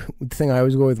the thing I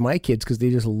always go with my kids because they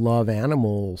just love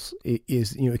animals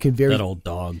is, you know, it can vary. That old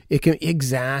dog. It can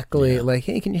exactly like,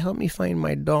 hey, can you help me find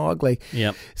my dog? Like,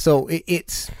 yep. So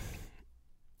it's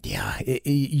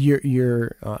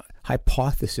your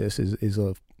hypothesis is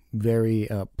a very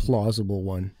plausible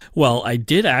one. Well, I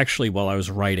did actually, while I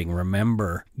was writing,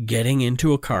 remember getting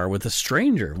into a car with a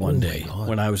stranger one day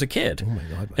when I was a kid. Oh my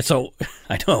God. And so,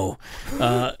 I know,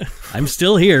 I'm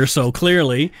still here, so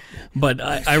clearly, but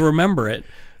I remember it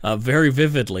very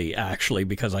vividly, actually,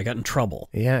 because I got in trouble.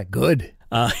 Yeah, good.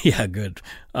 Yeah, good.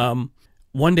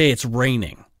 One day it's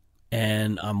raining,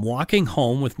 and I'm walking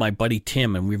home with my buddy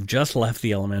Tim, and we've just left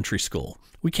the elementary school.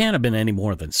 We can't have been any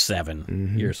more than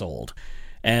 7 years old.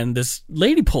 And this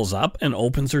lady pulls up and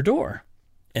opens her door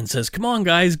and says, "Come on,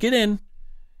 guys, get in."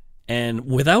 And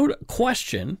without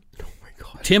question,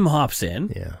 Tim hops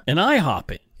in and I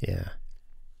hop in. Yeah.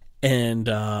 And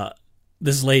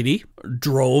this lady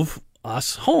drove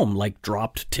us home, like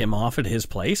dropped Tim off at his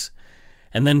place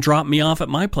and then dropped me off at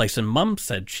my place. And Mom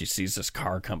said she sees this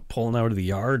car come pulling out of the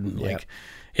yard and like,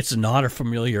 it's not a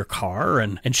familiar car.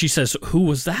 And she says, "Who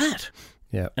was that?"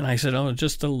 Yeah. And I said, "Oh,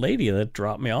 just a lady that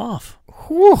dropped me off."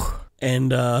 Whew.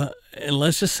 And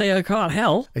let's just say I caught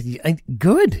hell.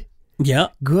 Good. Yeah.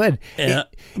 Good.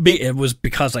 It was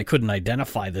because I couldn't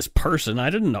identify this person. I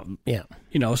didn't know. Yeah.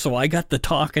 You know, so I got the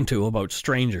talking to about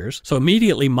strangers. So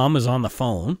immediately Mom is on the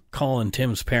phone calling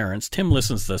Tim's parents. Tim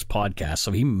listens to this podcast,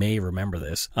 so he may remember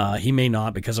this. He may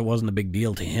not, because it wasn't a big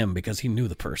deal to him because he knew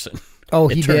the person. Oh,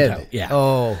 he did? Out. Yeah.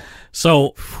 Oh.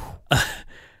 So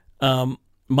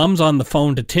Mom's on the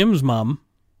phone to Tim's mom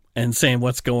and saying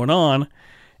what's going on.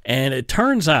 And it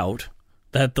turns out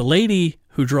that the lady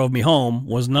who drove me home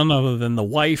was none other than the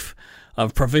wife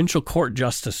of Provincial Court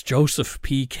Justice Joseph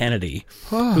P. Kennedy,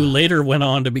 who later went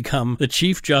on to become the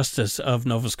Chief Justice of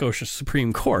Nova Scotia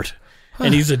Supreme Court.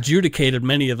 And he's adjudicated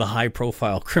many of the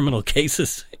high-profile criminal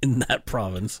cases in that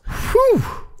province. Whew.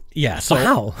 Yeah, so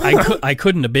wow. I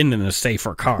couldn't have been in a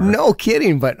safer car. No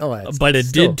kidding, but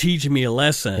it did teach me a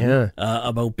lesson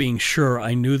about being sure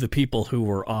I knew the people who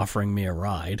were offering me a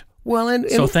ride. Well,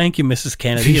 so thank you, Mrs.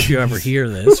 Kennedy, if you ever hear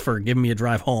this, for giving me a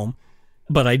drive home.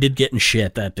 But I did get in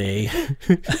shit that day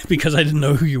because I didn't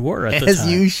know who you were at the time.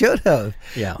 As you should have.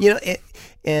 Yeah. You know,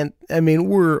 and I mean,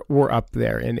 we're up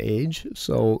there in age,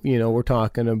 so you know, we're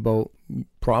talking about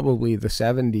probably the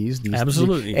 70s.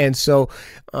 Absolutely. And so,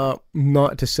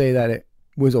 not to say that it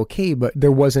was okay, but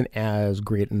there wasn't as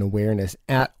great an awareness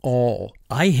at all.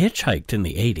 I hitchhiked in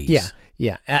the 80s.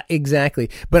 Yeah,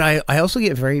 exactly. But I also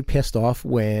get very pissed off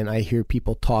when I hear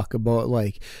people talk about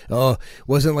like, oh, it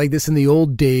wasn't like this in the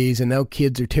old days and now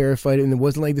kids are terrified and it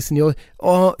wasn't like this in the old.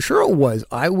 Oh, sure it was.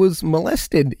 I was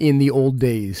molested in the old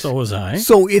days. So was I.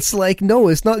 So it's like, no,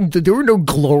 it's not. There were no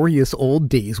glorious old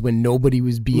days when nobody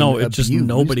was being abused. No, it just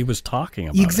nobody was talking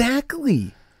about it.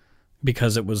 Exactly.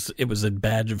 Because it was a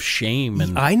badge of shame,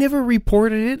 and I never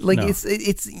reported it. Like, no.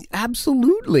 It's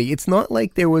absolutely. It's not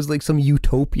like there was like some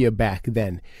utopia back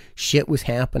then. Shit was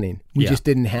happening. We just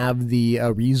didn't have the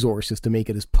resources to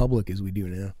make it as public as we do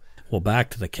now. Well,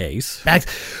 back to the case.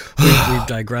 We've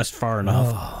digressed far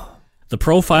enough. The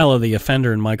profile of the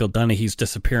offender in Michael Dunahey's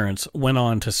disappearance went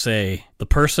on to say the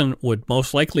person would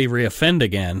most likely reoffend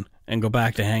again and go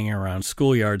back to hanging around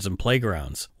schoolyards and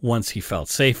playgrounds once he felt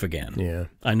safe again. Yeah.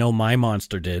 I know my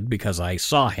monster did because I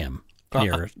saw him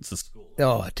near the school.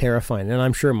 Oh, terrifying. And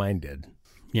I'm sure mine did.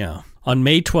 Yeah. On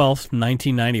May 12th,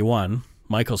 1991,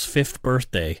 Michael's 5th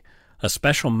birthday, a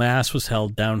special mass was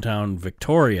held downtown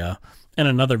Victoria, and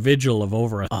another vigil of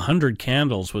over 100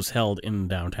 candles was held in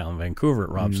downtown Vancouver at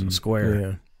Robson Square.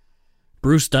 Yeah.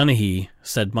 Bruce Dunahey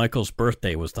said Michael's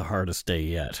birthday was the hardest day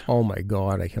yet. Oh my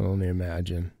God, I can only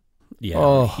imagine.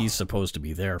 Yeah, he's supposed to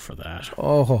be there for that.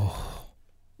 Oh.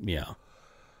 Yeah.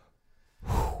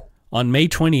 On May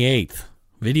 28th,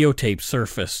 videotape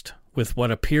surfaced with what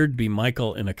appeared to be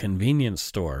Michael in a convenience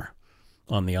store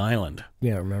on the island.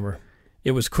 Yeah, I remember.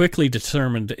 It was quickly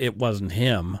determined it wasn't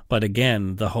him, but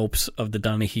again, the hopes of the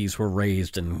Dunaheys were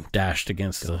raised and dashed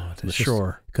against the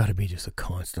shore. Got to be just a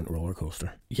constant roller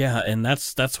coaster. Yeah, and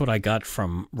that's what I got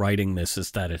from writing this, is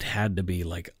that it had to be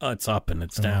like, oh, it's up and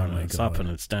it's down, and it's up and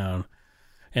it's down.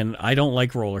 And I don't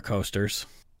like roller coasters.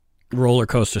 Roller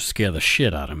coasters scare the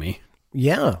shit out of me.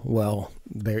 Yeah, well,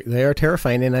 they are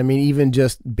terrifying. And I mean, even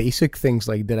just basic things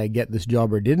like, did I get this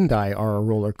job or didn't I, are a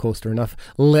roller coaster enough,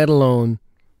 let alone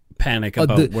panic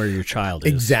about where your child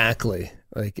is. Exactly.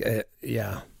 Like,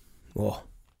 yeah. Well,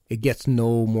 it gets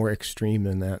no more extreme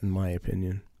than that, in my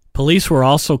opinion. Police were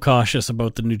also cautious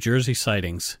about the New Jersey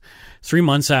sightings. 3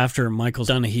 months after Michael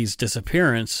Donaghy's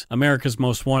disappearance, America's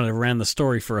Most Wanted ran the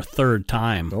story for a third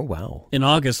time. Oh, wow. In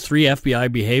August, 3 FBI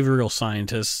behavioral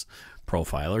scientists,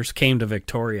 profilers, came to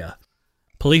Victoria.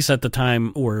 Police at the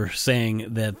time were saying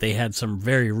that they had some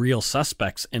very real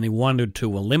suspects and they wanted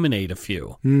to eliminate a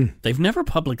few. They've never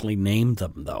publicly named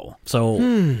them, though. So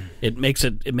it makes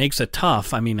it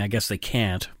tough. I mean, I guess they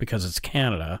can't because it's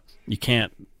Canada. You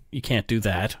can't do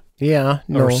that. Yeah,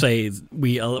 no. Or say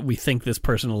we think this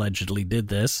person allegedly did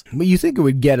this. But you think it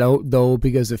would get out, though,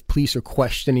 because if police are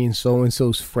questioning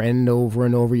so-and-so's friend over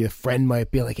and over, your friend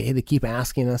might be like, hey, they keep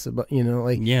asking us about,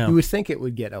 Yeah. You would think it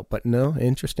would get out. But no,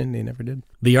 interesting, they never did.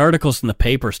 The articles in the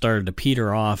paper started to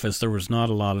peter off as there was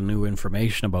not a lot of new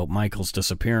information about Michael's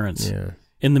disappearance. Yeah.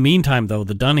 In the meantime, though,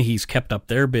 the Donaghys kept up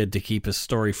their bid to keep his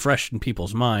story fresh in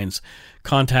people's minds,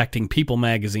 contacting People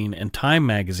magazine and Time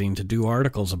magazine to do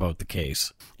articles about the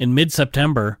case. In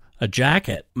mid-September, a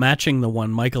jacket matching the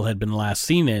one Michael had been last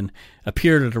seen in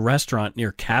appeared at a restaurant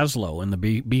near Caslow in the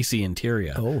BC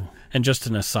interior. Oh. And just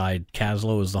an aside,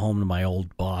 Caslow is the home to my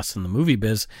old boss in the movie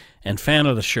biz and fan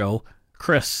of the show,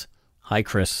 Chris. Hi,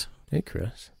 Chris. Hey,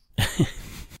 Chris.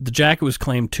 The jacket was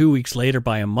claimed 2 weeks later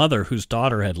by a mother whose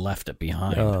daughter had left it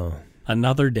behind. Oh.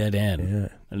 Another dead end. Yeah.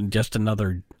 And just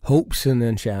another hopes and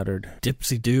then shattered.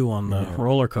 Dipsy-do on the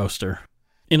roller coaster.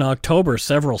 In October,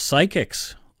 several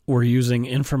psychics were using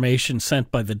information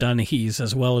sent by the Donaghys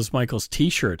as well as Michael's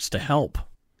T-shirts to help.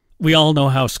 We all know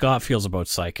how Scott feels about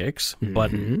psychics,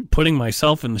 but putting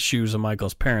myself in the shoes of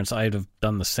Michael's parents, I'd have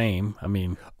done the same. I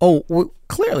mean... Oh, well,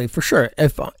 clearly, for sure.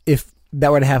 If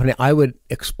that would happen, I would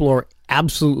explore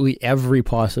absolutely every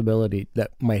possibility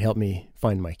that might help me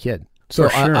find my kid. So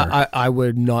sure. I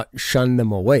would not shun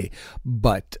them away,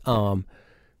 but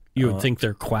you would think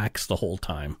they're quacks the whole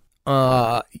time.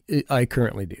 I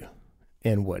currently do,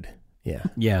 and would. Yeah.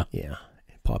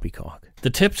 Poppycock. The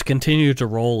tips continued to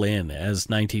roll in as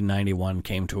 1991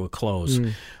 came to a close,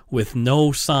 with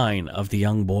no sign of the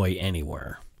young boy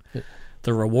anywhere.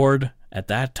 The reward at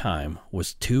that time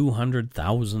was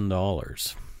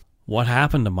 $200,000. What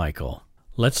happened to Michael?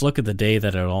 Let's look at the day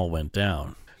that it all went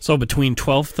down. So between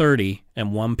 12:30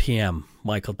 and 1 p.m.,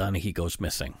 Michael Donaghy goes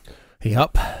missing.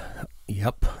 Yep.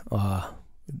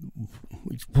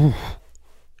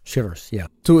 Shivers, yeah.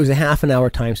 So it was a half an hour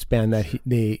time span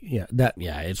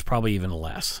it's probably even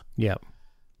less. Yeah.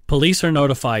 Police are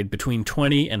notified between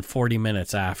 20 and 40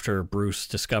 minutes after Bruce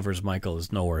discovers Michael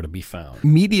is nowhere to be found.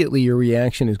 Immediately your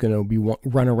reaction is going to be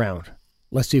run around.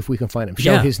 Let's see if we can find him.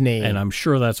 Shout his name. And I'm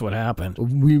sure that's what happened.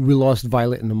 We lost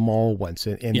Violet in the mall once,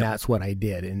 and that's what I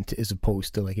did, and as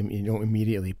opposed to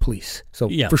immediately police. So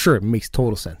for sure, it makes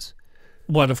total sense.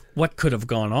 What could have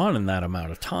gone on in that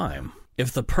amount of time?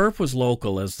 If the perp was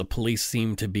local, as the police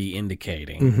seem to be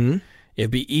indicating,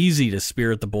 it'd be easy to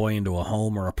spirit the boy into a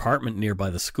home or apartment nearby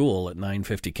the school at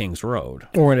 950 Kings Road.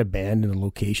 Or an abandoned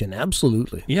location,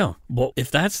 absolutely. Yeah, well,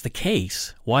 if that's the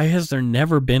case, why has there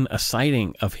never been a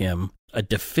sighting of him, a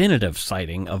definitive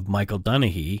sighting of Michael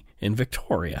Donaghy in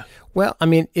Victoria? Well, I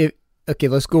mean,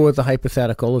 let's go with the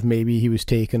hypothetical of maybe he was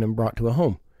taken and brought to a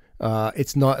home.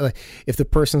 It's not like if the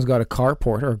person's got a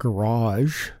carport or a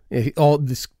garage, all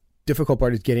this difficult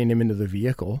part is getting him into the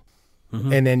vehicle.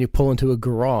 And then you pull into a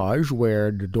garage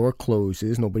where the door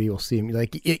closes, nobody will see him.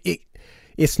 Like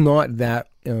it's not that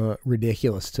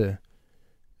ridiculous to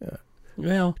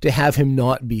have him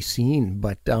not be seen,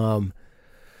 but you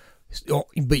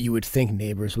would think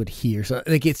neighbors would hear. So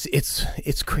like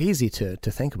it's crazy to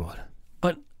think about.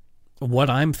 But what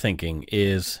I'm thinking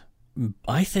is,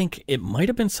 I think it might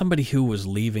have been somebody who was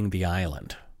leaving the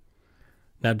island.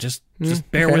 Now just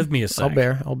bear with me a second.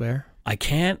 I'll bear. I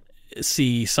can't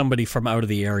see somebody from out of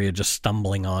the area just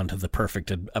stumbling onto the perfect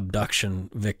abduction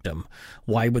victim.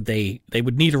 Why would they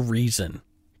would need a reason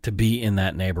to be in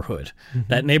that neighborhood.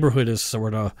 That neighborhood is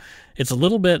it's a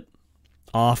little bit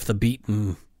off the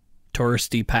beaten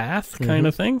touristy path kind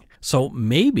of thing. So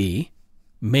maybe,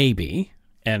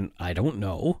 and I don't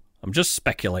know, I'm just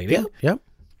speculating. Yeah.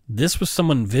 This was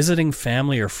someone visiting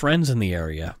family or friends in the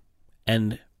area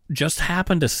and just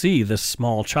happened to see this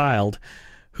small child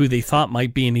who they thought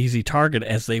might be an easy target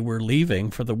as they were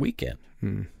leaving for the weekend.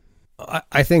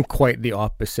 I think quite the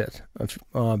opposite,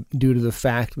 due to the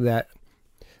fact that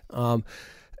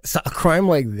so a crime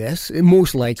like this, it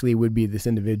most likely would be this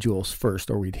individual's first,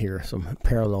 or we'd hear some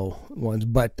parallel ones,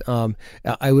 but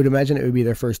I would imagine it would be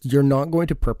their first. You're not going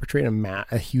to perpetrate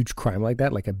a huge crime like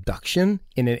that, like abduction,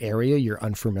 in an area you're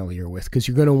unfamiliar with, because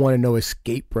you're going to want to know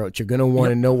escape routes. You're going to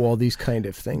want to know all these kind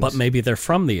of things. But maybe they're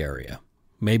from the area.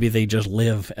 Maybe they just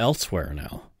live elsewhere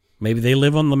now. Maybe they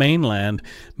live on the mainland.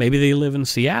 Maybe they live in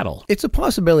Seattle. It's a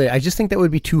possibility. I just think that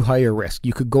would be too high a risk.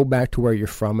 You could go back to where you're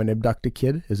from and abduct a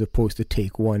kid as opposed to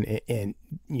take one and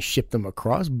you ship them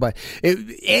across. But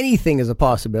anything is a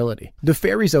possibility. The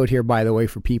ferries out here, by the way,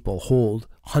 for people hold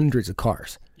hundreds of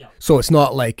cars. Yeah. So it's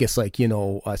not like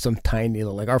some tiny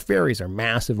little, like our ferries are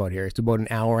massive out here. It's about an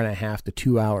hour and a half to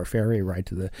 2 hour ferry ride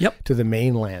to the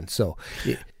mainland. So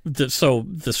So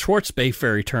the Schwartz Bay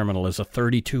Ferry Terminal is a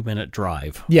 32-minute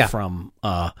drive from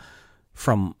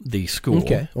the school.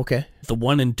 Okay. The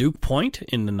one in Duke Point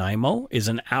in Nanaimo is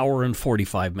an hour and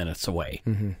 45 minutes away.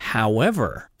 Mm-hmm.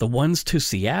 However, the ones to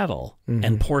Seattle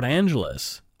and Port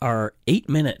Angeles are 8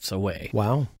 minutes away.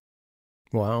 Wow,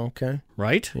 okay.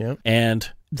 Right? Yeah. And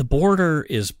the border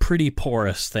is pretty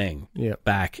porous thing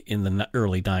back in the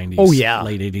early 90s,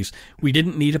 late 80s. We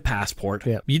didn't need a passport.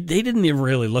 Yeah. They didn't even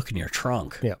really look in your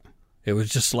trunk. Yeah. It was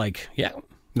just like,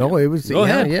 No, it was... Go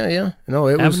ahead. Yeah. No,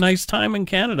 it was... Have a nice time in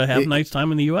Canada. Have a nice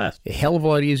time in the U.S. A hell of a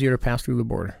lot easier to pass through the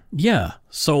border. Yeah.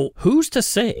 So who's to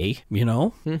say,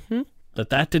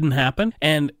 that didn't happen?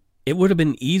 And it would have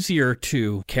been easier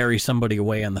to carry somebody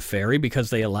away on the ferry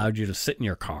because they allowed you to sit in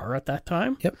your car at that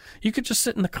time. Yep. You could just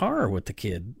sit in the car with the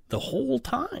kid the whole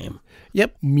time.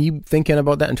 Yep. Me thinking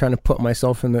about that and trying to put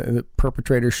myself in the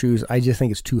perpetrator's shoes, I just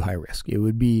think it's too high risk. It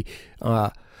would be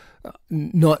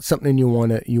not something you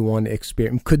want to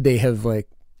experience. Could they have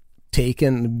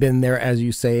been there, as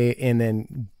you say, and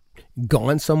then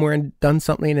gone somewhere and done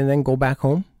something and then go back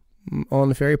home on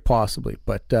the ferry? Possibly.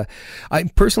 But I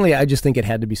just think it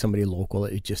had to be somebody local.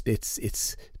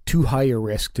 It's too high a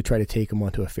risk to try to take them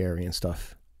onto a ferry and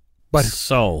stuff. But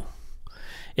so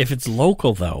if it's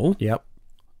local though,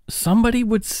 somebody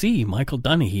would see Michael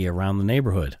Dunahee around the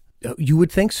neighborhood. You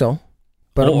would think so.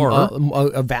 But or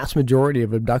a vast majority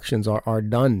of abductions are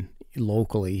done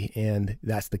locally, and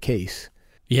that's the case.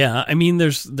 Yeah, I mean,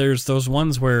 there's those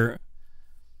ones where,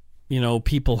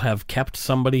 people have kept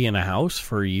somebody in a house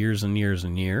for years and years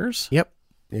and years. Yep,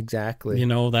 exactly.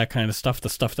 That kind of stuff, the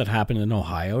stuff that happened in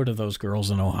Ohio to those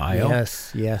girls in Ohio.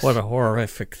 Yes. What a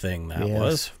horrific thing that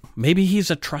was. Maybe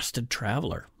he's a trusted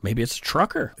traveler. Maybe it's a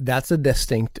trucker. That's a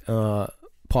distinct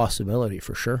possibility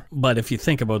for sure. But if you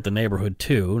think about the neighborhood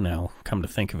too, now come to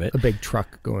think of it, a big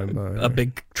truck going by. A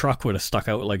big truck would have stuck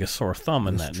out like a sore thumb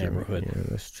in that neighborhood. Yeah,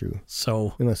 that's true.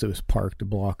 So unless it was parked a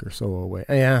block or so away.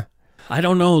 Yeah. I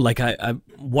don't know. Like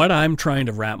what I'm trying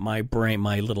to wrap my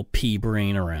little pea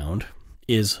brain around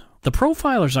is the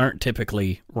profilers aren't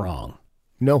typically wrong.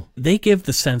 No. They give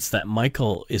the sense that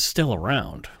Michael is still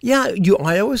around. Yeah,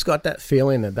 I always got that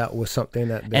feeling that was something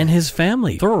that... And his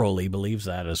family thoroughly believes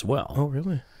that as well. Oh,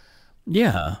 really?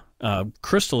 Yeah.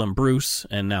 Crystal and Bruce,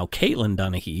 and now Caitlin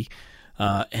Dunahee,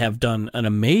 have done an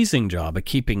amazing job of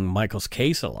keeping Michael's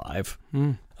case alive.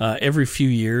 Every few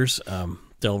years,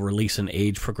 they'll release an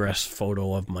age-progressed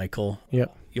photo of Michael.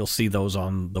 Yep. You'll see those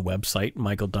on the website,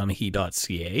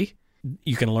 michaeldunahee.ca.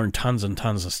 You can learn tons and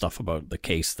tons of stuff about the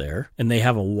case there. And they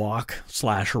have a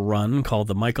walk/run called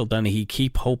the Michael Dunahee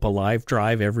Keep Hope Alive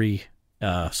Drive every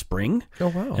spring. Oh,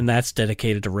 wow. And that's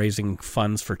dedicated to raising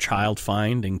funds for Child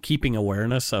Find and keeping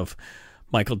awareness of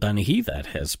Michael Dunahee that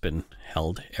has been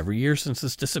held every year since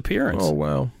his disappearance. Oh,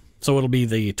 wow. So it'll be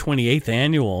the 28th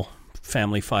annual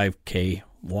Family 5K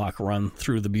walk/run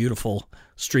through the beautiful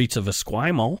streets of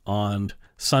Esquimalt on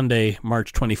Sunday,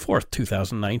 March 24th,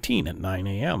 2019 at 9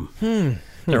 a.m.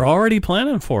 They're already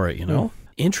planning for it,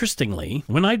 Interestingly,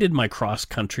 when I did my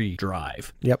cross-country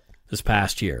drive this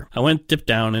past year, I dipped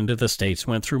down into the States,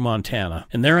 went through Montana,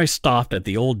 and there I stopped at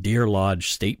the old Deer Lodge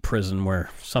State Prison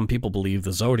where some people believe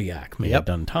the Zodiac may have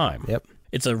done time. Yep.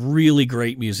 It's a really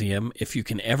great museum. If you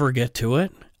can ever get to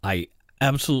it, I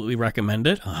absolutely recommend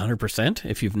it, 100%.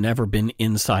 If you've never been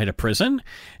inside a prison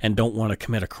and don't want to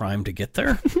commit a crime to get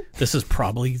there, this is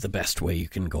probably the best way you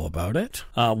can go about it.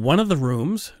 One of the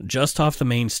rooms, just off the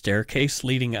main staircase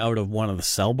leading out of one of the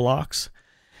cell blocks,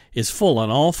 is full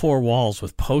on all four walls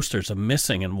with posters of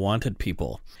missing and wanted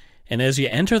people. And as you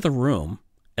enter the room,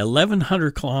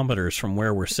 1,100 kilometers from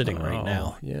where we're sitting right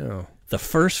now, the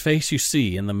first face you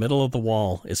see in the middle of the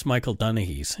wall is Michael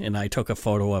Dunahee's, and I took a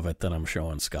photo of it that I'm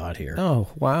showing Scott here. Oh,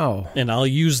 wow. And I'll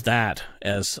use that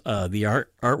as the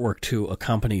artwork to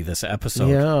accompany this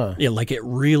episode. Yeah, like it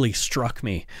really struck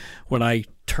me when I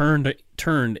turned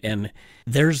and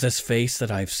there's this face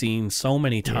that I've seen so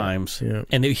many times. Yeah.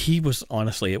 And he was,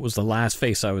 honestly, it was the last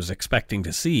face I was expecting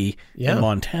to see in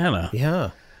Montana.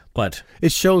 Yeah. But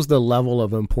it shows the level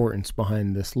of importance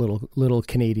behind this little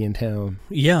Canadian town.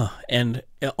 Yeah, and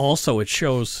also it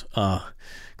shows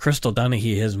Crystal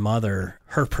Dunahee, his mother,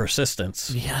 her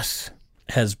persistence. Yes.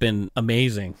 Has been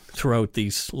amazing throughout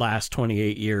these last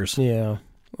 28 years. Yeah.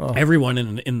 Everyone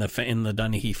in the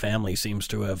Dunahee family seems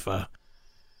to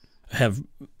have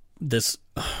this,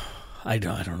 I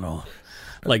don't know,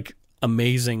 like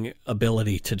amazing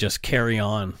ability to just carry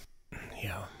on.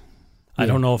 Yeah. I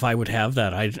don't know if I would have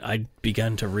that. I'd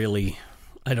begun to really,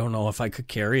 I don't know if I could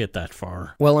carry it that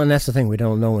far. Well, and that's the thing. We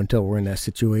don't know until we're in that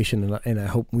situation, and I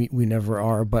hope we never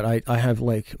are. But I have,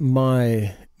 like,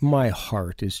 my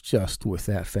heart is just with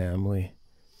that family.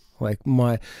 Like,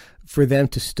 for them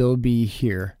to still be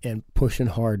here and pushing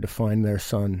hard to find their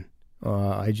son,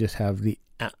 I just have the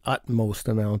utmost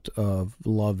amount of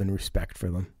love and respect for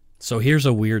them. So here's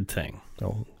a weird thing.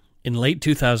 Oh. In late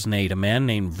 2008, a man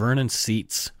named Vernon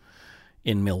Seitz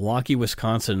in Milwaukee,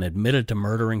 Wisconsin, admitted to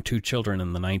murdering 2 children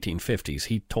in the 1950s.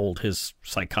 He told his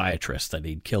psychiatrist that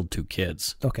he'd killed 2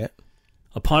 kids. Okay.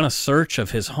 Upon a search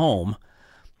of his home,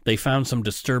 they found some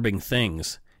disturbing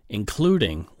things,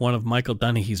 including one of Michael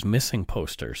Dunahee's missing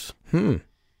posters.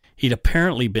 He'd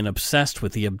apparently been obsessed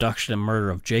with the abduction and murder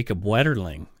of Jacob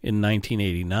Wetterling in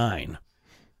 1989.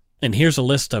 And here's a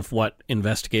list of what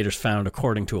investigators found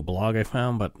according to a blog I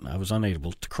found, but I was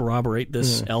unable to corroborate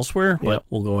this elsewhere, but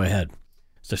we'll go ahead.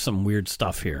 There's some weird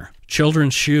stuff here.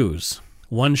 Children's shoes.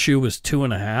 1 shoe was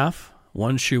 2.5.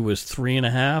 1 shoe was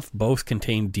 3.5. Both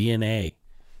contained DNA.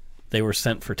 They were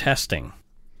sent for testing.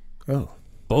 Oh.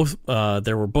 Both.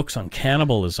 There were books on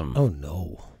cannibalism. Oh,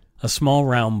 no. A small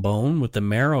round bone with the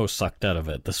marrow sucked out of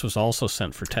it. This was also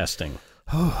sent for testing.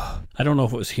 I don't know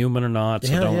if it was human or not,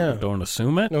 so don't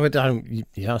assume it.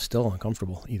 No, still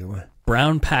uncomfortable either way.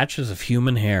 Brown patches of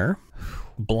human hair,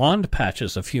 blonde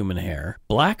patches of human hair,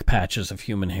 black patches of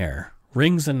human hair,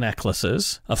 rings and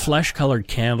necklaces, a flesh-colored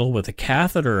candle with a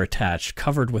catheter attached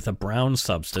covered with a brown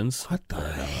substance. What the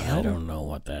hell? I don't know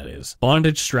what that is.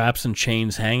 Bondage straps and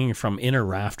chains hanging from inner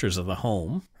rafters of the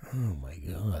home. Oh, my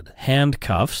God.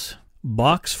 Handcuffs,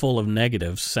 box full of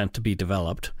negatives sent to be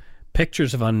developed,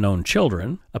 pictures of unknown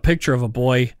children, a picture of a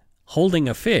boy holding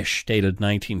a fish dated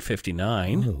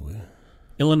 1959,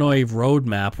 Illinois road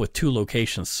map with 2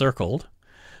 locations circled,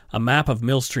 a map of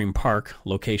Millstream Park,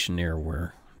 location near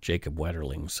where Jacob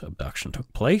Wetterling's abduction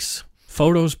took place,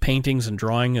 photos, paintings, and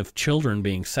drawing of children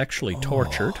being sexually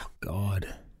tortured. Oh,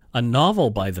 God. A novel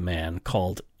by the man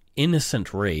called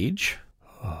Innocent Rage,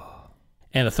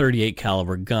 and a .38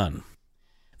 caliber gun.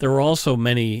 There were also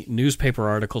many newspaper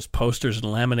articles, posters, and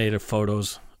laminated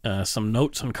photos, some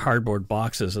notes on cardboard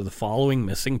boxes of the following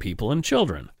missing people and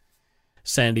children: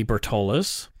 Sandy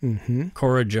Bertolas,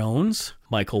 Cora Jones,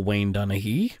 Michael Wayne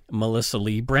Dunahee, Melissa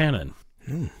Lee Brannon.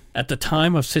 At the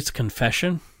time of Sitz's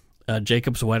confession,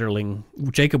 Jacob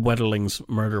Wetterling's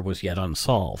murder was yet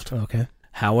unsolved. Okay.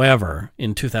 However,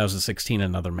 in 2016,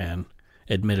 another man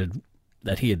admitted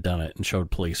that he had done it and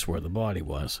showed police where the body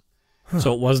was.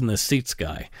 So it wasn't the Seitz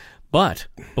guy. But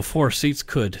before Seitz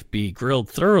could be grilled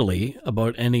thoroughly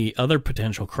about any other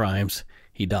potential crimes,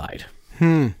 he died.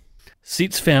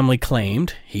 Seitz's family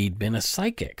claimed he'd been a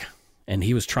psychic, and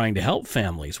he was trying to help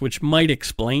families, which might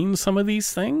explain some of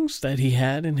these things that he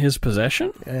had in his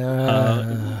possession.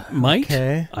 Might.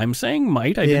 Okay. I'm saying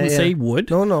might. I didn't say would.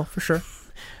 No, for sure.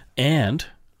 And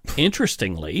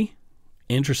interestingly,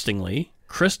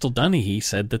 Crystal Dunahee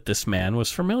said that this man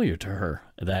was familiar to her,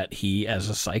 that he, as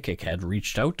a psychic, had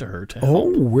reached out to her to help. Oh,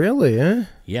 really? Eh?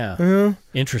 Yeah.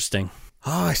 Interesting.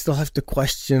 I still have to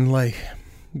question, like,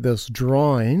 those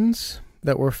drawings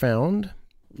that were found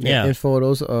in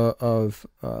photos of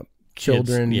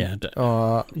children. Kids,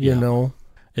 you know.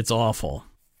 It's awful.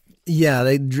 Yeah,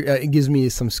 it gives me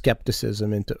some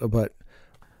skepticism but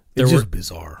it's just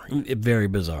bizarre. Very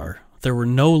bizarre. There were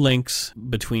no links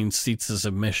between Seitz's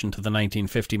admission to the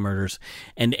 1950 murders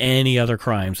and any other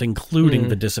crimes, including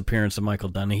the disappearance of Michael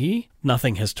Dunahee.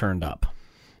 Nothing has turned up.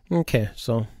 Okay,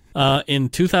 so... in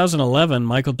 2011,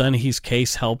 Michael Dunahee's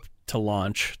case helped to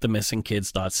launch the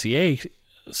missingkids.ca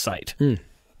site.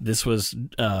 This was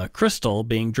Crystal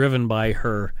being driven by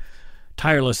her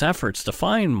tireless efforts to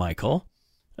find Michael.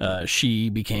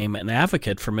 She became an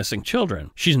advocate for missing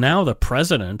children. She's now the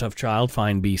president of Child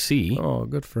Find BC. Oh,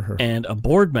 good for her. And a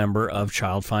board member of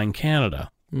Child Find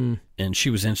Canada. And she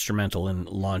was instrumental in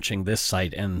launching this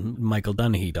site and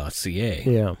michaeldunahee.ca.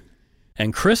 Yeah.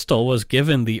 And Crystal was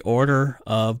given the Order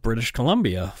of British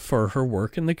Columbia for her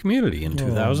work in the community in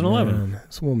 2011. Man.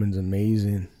 This woman's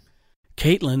amazing.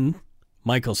 Caitlin,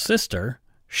 Michael's sister,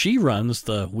 she runs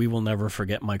the We Will Never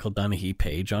Forget Michael Dunahee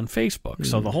page on Facebook,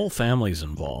 so the whole family's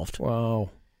involved. Wow.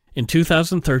 In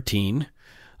 2013,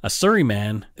 a Surrey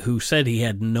man who said he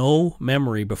had no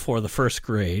memory before the 1st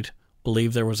grade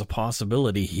believed there was a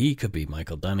possibility he could be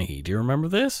Michael Dunahee. Do you remember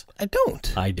this? I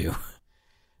don't. I do.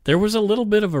 There was a little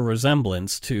bit of a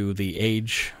resemblance to the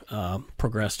age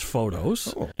progressed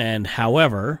photos. Oh. And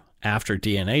however, after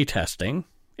DNA testing,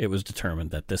 it was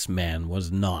determined that this man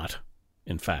was not,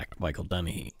 in fact, Michael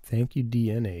Dunahee. Thank you,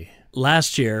 DNA.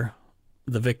 Last year,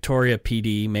 the Victoria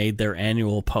PD made their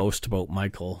annual post about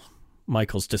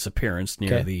Michael's disappearance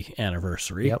near the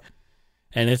anniversary. Yep.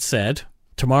 And it said,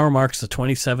 tomorrow marks the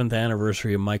 27th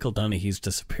anniversary of Michael Dunahee's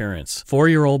disappearance.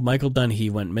 4-year-old Michael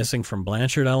Dunahee went missing from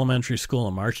Blanchard Elementary School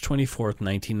on March 24th,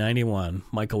 1991.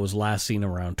 Michael was last seen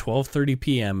around 12:30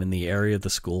 p.m. in the area of the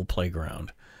school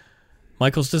playground.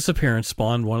 Michael's disappearance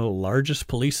spawned one of the largest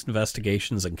police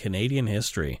investigations in Canadian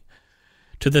history.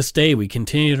 To this day, we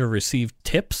continue to receive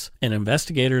tips, and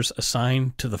investigators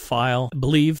assigned to the file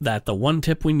believe that the one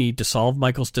tip we need to solve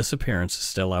Michael's disappearance is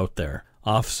still out there.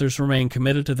 Officers remain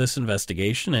committed to this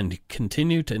investigation and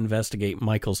continue to investigate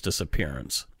Michael's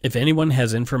disappearance. If anyone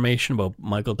has information about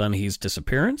Michael Dunahee's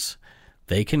disappearance,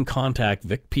 they can contact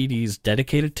Vic PD's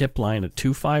dedicated tip line at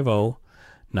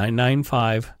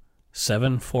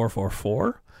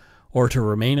 250-995-7444, or to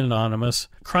remain anonymous,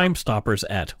 Crime Stoppers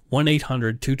at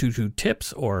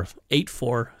 1-800-222-TIPS or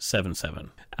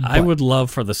 8477. I would love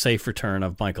for the safe return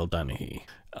of Michael Dunahee,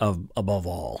 above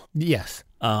all. Yes.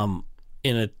 In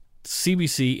a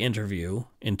CBC interview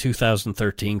in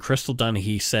 2013, Crystal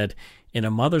Dunahee said, "In a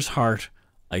mother's heart,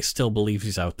 I still believe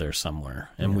he's out there somewhere,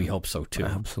 and we hope so too."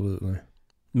 Absolutely.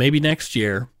 Maybe next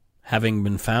year, having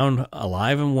been found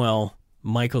alive and well,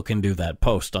 Michael can do that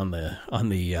post on the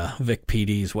Vic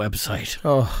PD's website,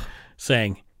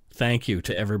 saying thank you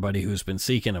to everybody who's been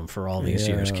seeking him for all these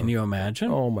years. Can you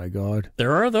imagine? Oh my God!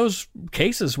 There are those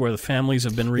cases where the families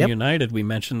have been reunited. Yep. We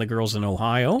mentioned the girls in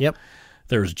Ohio. Yep.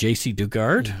 There's J.C.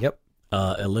 Dugard. Yep.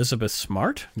 Elizabeth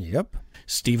Smart. Yep.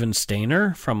 Stephen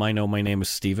Stainer from I Know My Name is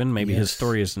Stephen. Maybe his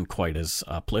story isn't quite as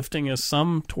uplifting as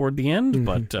some toward the end,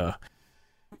 but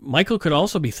Michael could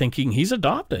also be thinking he's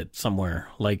adopted somewhere,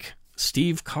 like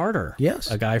Steve Carter,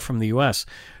 a guy from the U.S.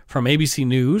 From ABC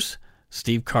News,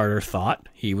 Steve Carter thought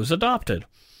he was adopted.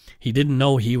 He didn't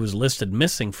know he was listed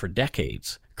missing for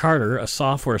decades. Carter, a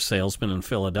software salesman in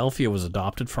Philadelphia, was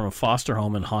adopted from a foster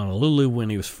home in Honolulu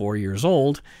when he was 4 years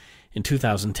old. In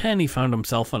 2010, he found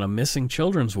himself on a missing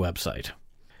children's website.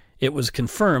 It was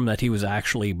confirmed that he was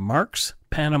actually Marks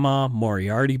Panama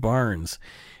Moriarty Barnes.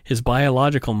 His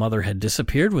biological mother had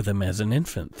disappeared with him as an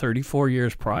infant 34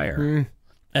 years prior.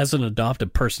 As an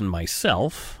adopted person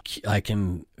myself, I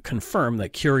can confirm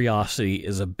that curiosity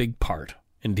is a big part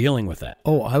in dealing with that.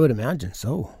 Oh, I would imagine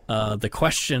so. The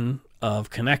question of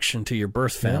connection to your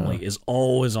birth family is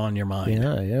always on your mind.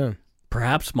 Yeah.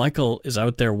 Perhaps Michael is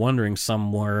out there wondering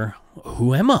somewhere,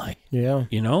 who am I? Yeah.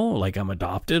 You know, like I'm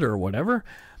adopted or whatever.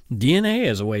 DNA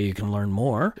is a way you can learn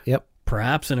more. Yep.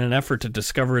 Perhaps in an effort to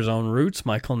discover his own roots,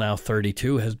 Michael, now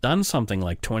 32, has done something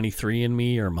like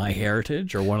 23andMe or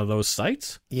MyHeritage or one of those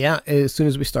sites. Yeah, as soon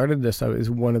as we started this, it was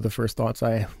one of the first thoughts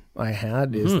I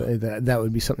had is that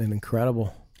would be something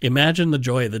incredible. Imagine the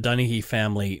joy of the Dunahee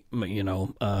family, you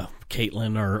know,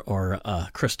 Caitlin or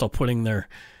Crystal putting their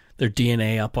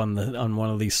DNA up on one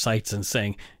of these sites and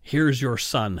saying, "Here's your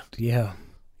son." Yeah.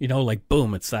 You know, like,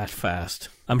 boom, it's that fast.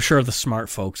 I'm sure the smart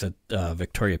folks at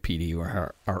Victoria PD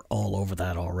are all over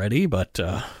that already, but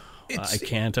I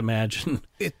can't imagine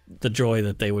the joy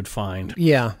that they would find.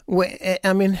 Yeah. Well,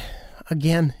 I mean,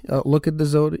 again, look at the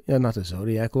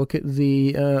Zodiac, look at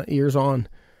the Ears On.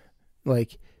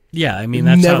 Like, yeah, I mean,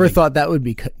 that's never thought that would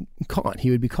be caught.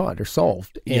 He would be caught or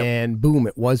solved. Yep. And boom,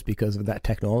 it was because of that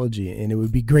technology. And it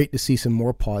would be great to see some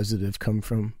more positive come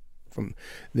from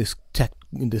this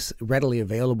readily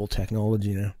available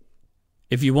technology now.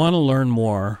 If you want to learn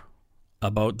more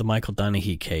about the Michael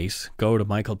Dunahee case, go to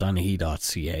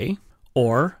michaeldunahee.ca.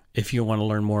 Or if you want to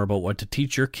learn more about what to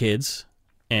teach your kids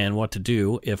and what to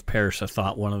do if perish a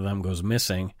thought one of them goes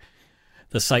missing,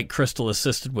 the site Crystal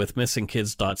Assisted with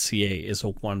missingkids.ca is a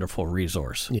wonderful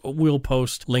resource. Yeah. We'll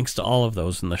post links to all of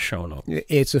those in the show notes.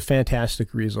 It's a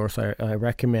fantastic resource. I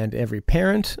recommend every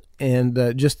parent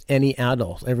and just every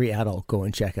adult go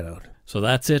and check it out. So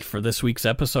that's it for this week's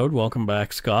episode. Welcome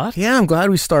back, Scott. Yeah, I'm glad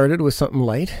we started with something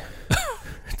light.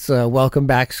 It's welcome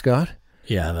back, Scott.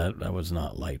 Yeah, that was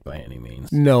not light by any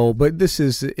means. No, but this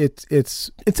is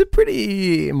it's a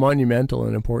pretty monumental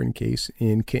and important case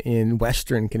in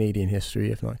Western Canadian history,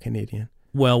 if not Canadian.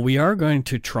 Well, we are going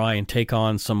to try and take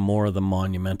on some more of the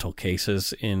monumental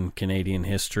cases in Canadian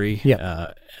history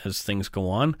as things go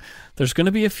on. There's going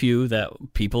to be a few that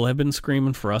people have been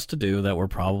screaming for us to do that we're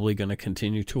probably going to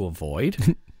continue to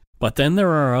avoid. But then there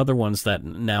are other ones that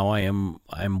now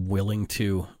I'm willing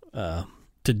to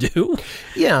do.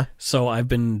 Yeah. So I've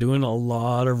been doing a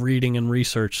lot of reading and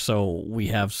research, so we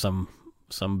have some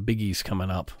biggies coming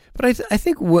up. But I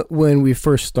think when we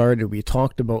first started, we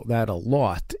talked about that a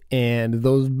lot, and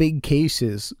those big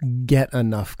cases get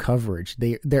enough coverage.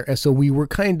 So we were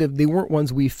they weren't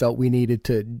ones we felt we needed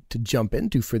to jump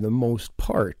into for the most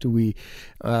part. We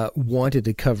wanted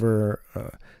to cover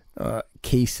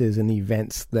cases and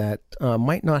events that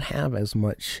might not have as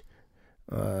much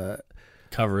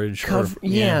coverage.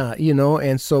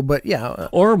 And so, but yeah.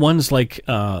 Or ones like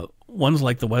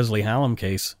the Wesley Hallam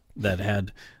case that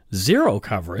had zero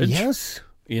coverage. Yes.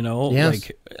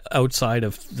 Like outside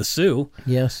of the Sioux.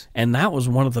 Yes. And that was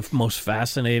one of the most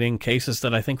fascinating cases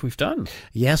that I think we've done.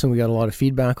 Yes, and we got a lot of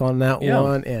feedback on that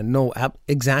one. And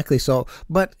exactly. So,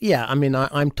 but yeah, I mean,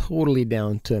 I'm totally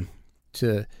down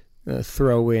to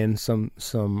throw in some.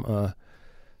 So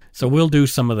we'll do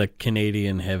some of the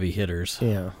Canadian heavy hitters.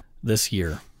 Yeah. This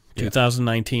year.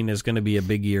 2019 is going to be a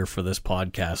big year for this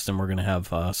podcast, and we're going to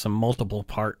have some multiple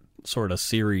part sort of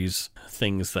series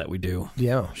things that we do.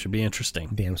 Yeah. Should be interesting.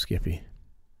 Damn Skippy.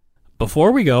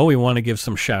 Before we go, we want to give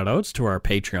some shout outs to our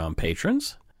Patreon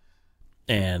patrons.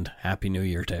 And Happy New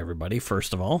Year to everybody,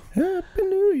 first of all. Happy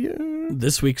New Year.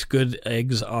 This week's good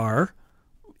eggs are,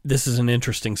 this is an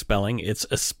interesting spelling, it's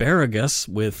asparagus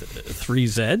with 3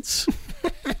 Z's.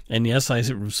 And yes,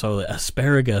 so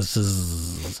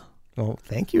asparagus. Oh,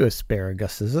 thank you,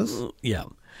 asparagus. Yeah.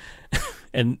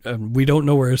 And we don't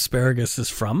know where asparagus is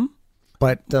from.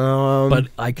 But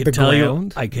I could tell you,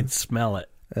 I could smell it.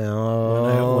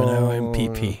 Oh. When I went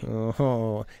pee-pee.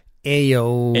 Oh.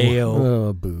 Ayo.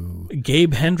 Oh, boo.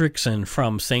 Gabe Hendrickson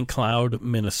from St. Cloud,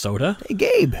 Minnesota. Hey,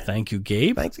 Gabe. Thank you,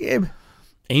 Gabe. Thanks, Gabe.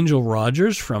 Angel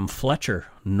Rogers from Fletcher,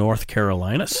 North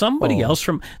Carolina. Somebody else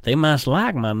from, they must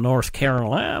like my North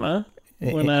Carolina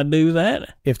when I do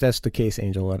that. If that's the case,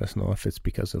 Angel, let us know if it's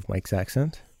because of Mike's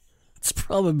accent. It's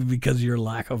probably because of your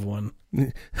lack of one.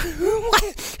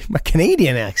 What? My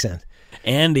Canadian accent.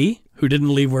 Andy, who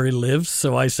didn't leave where he lives,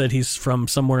 so I said he's from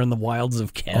somewhere in the wilds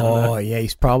of Canada. Oh, yeah,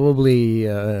 he's probably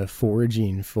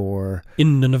foraging for...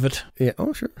 In Nunavut. Yeah,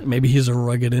 oh, sure. Maybe he's a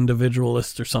rugged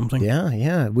individualist or something.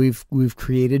 Yeah. We've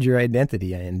created your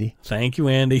identity, Andy. Thank you,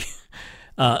 Andy.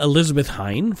 Elizabeth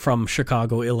Hine from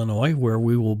Chicago, Illinois, where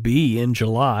we will be in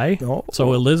July. Oh,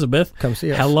 so, Elizabeth, come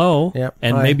see us. Hello. Yep.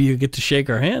 And Hi. maybe you get to shake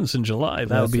our hands in July.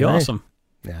 That would be awesome.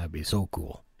 That'd be so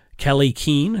cool. Kelly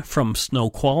Keene from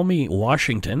Snoqualmie,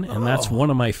 Washington, and that's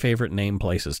one of my favorite name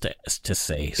places to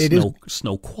say.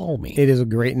 Snoqualmie. It is a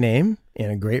great name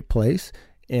and a great place.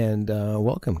 And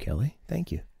welcome, Kelly.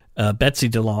 Thank you. Betsy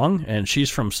DeLong, and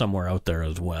she's from somewhere out there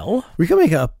as well. We can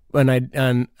make up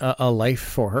a life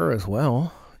for her as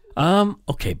well.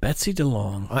 Okay, Betsy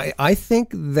DeLong. I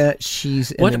think that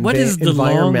she's an what is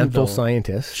environmental DeLong,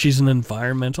 scientist. She's an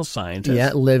environmental scientist.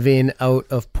 Yeah, living out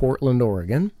of Portland,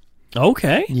 Oregon.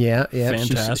 Okay. Yeah.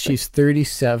 Fantastic. She's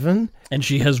 37. And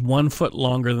she has 1 foot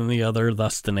longer than the other,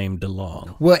 thus the name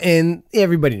DeLong. Well, and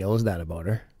everybody knows that about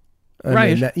her.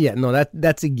 Right.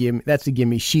 That's a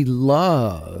gimme. She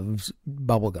loves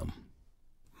bubblegum.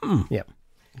 Yeah.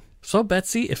 So,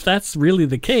 Betsy, if that's really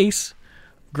the case,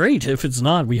 great. If it's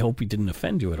not, we hope we didn't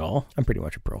offend you at all. I'm pretty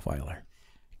much a profiler.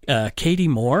 Katie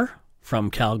Moore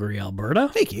from Calgary,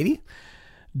 Alberta. Hey, Katie.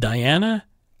 Diana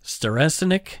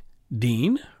Staresnik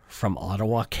Dean from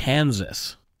Ottawa,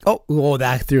 Kansas. Oh,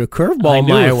 that threw a curveball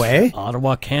my way.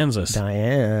 Ottawa, Kansas.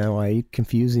 Diana, why are you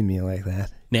confusing me like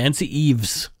that? Nancy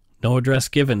Eves. No address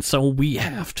given, so we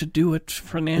have to do it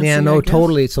for Nancy. Yeah, no,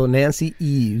 totally. So Nancy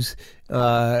Eves,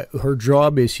 her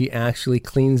job is she actually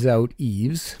cleans out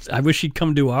eaves. I wish she'd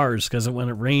come do ours because when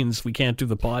it rains, we can't do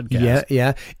the podcast.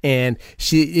 Yeah, and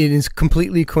it is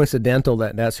completely coincidental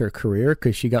that that's her career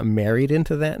because she got married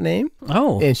into that name.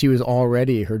 Oh, and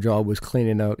her job was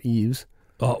cleaning out eaves.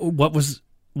 What was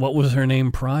her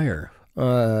name prior?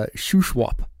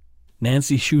 Shuswap.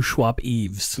 Nancy Shuswap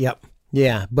Eves. Yep.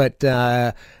 Yeah, but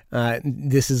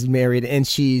this is married, and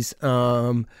she's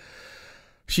actually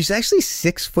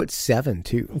 6'7"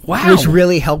 too. Wow, which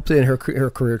really helped in her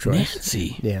career choice.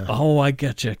 Nancy. Yeah. Oh, I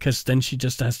get you, because then she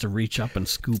just has to reach up and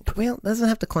scoop. Well, doesn't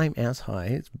have to climb as high.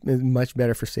 It's much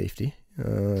better for safety.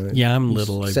 Yeah, I'm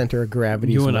little. Center of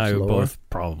gravity. You and I would both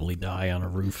probably die on a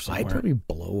roof somewhere. I'd probably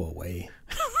blow away.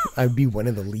 I'd be one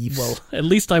of the leaves. Well, at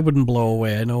least I wouldn't blow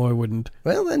away. I know I wouldn't.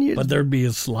 Well, then you. But there'd be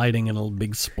a sliding and a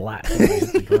big splat on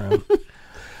the ground.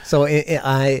 So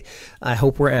I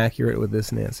hope we're accurate with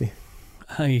this, Nancy.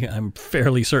 I'm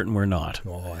fairly certain we're not.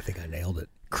 Oh, I think I nailed it.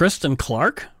 Kristen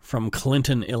Clark from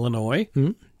Clinton, Illinois.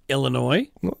 Illinois.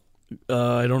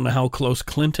 I don't know how close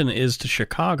Clinton is to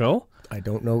Chicago. I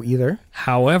don't know either.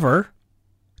 However,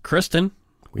 Kristen,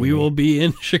 we will be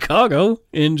in Chicago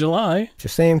in July.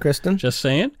 Just saying, Kristen. Just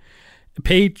saying.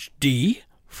 Paige D.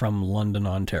 from London,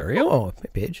 Ontario. Oh,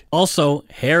 Paige. Also,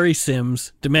 Harry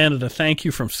Sims demanded a thank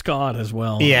you from Scott as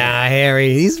well. Yeah,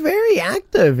 Harry. He's very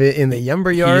active in the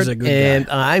Yumber Yard. He's a good and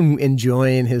guy. I'm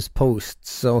enjoying his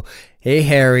posts. So, hey,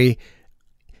 Harry,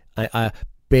 I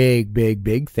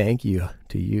big thank you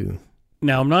to you.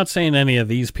 Now, I'm not saying any of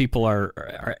these people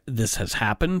are this has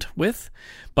happened with,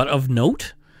 but of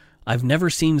note, I've never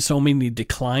seen so many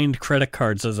declined credit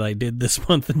cards as I did this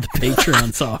month in the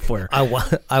Patreon software.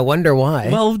 I wonder why.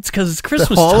 Well, it's because it's Christmas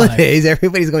the holidays, time.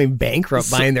 Everybody's going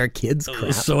bankrupt buying their kids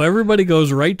crap. So everybody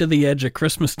goes right to the edge at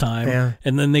Christmas time,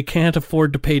 and then they can't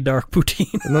afford to pay Dark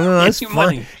Poutine. No, that's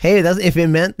fine. Hey, if it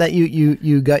meant that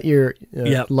you got your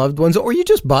loved ones, or you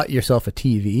just bought yourself a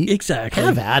TV. Exactly.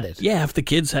 Have at it. Yeah, if the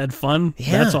kids had fun,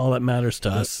 that's all that matters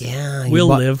to us. Yeah. We'll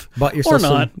live. Bought yourself or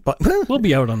not. We'll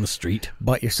be out on the street.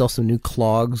 Bought yourself some new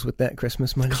clogs with that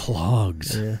Christmas money.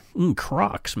 Clogs. Yeah.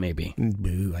 Crocs, maybe.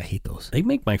 Boo, I hate those. They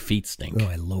make my feet stink. Oh,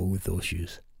 I loathe those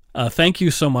shoes. Thank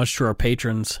you so much to our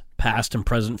patrons, past and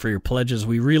present, for your pledges.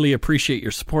 We really appreciate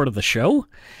your support of the show.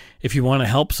 If you want to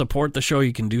help support the show,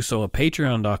 you can do so at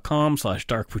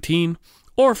patreon.com/darkpoutine,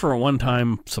 or for a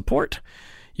one-time support,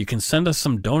 you can send us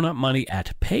some donut money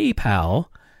at PayPal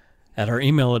at our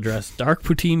email address,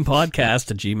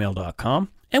 darkpoutinepodcast@gmail.com.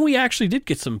 And we actually did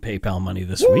get some PayPal money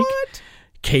this week.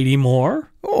 Katie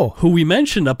Moore, who we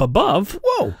mentioned up above,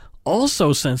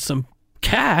 also sent some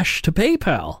cash to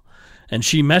PayPal. And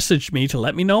she messaged me to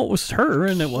let me know it was her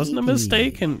and it wasn't a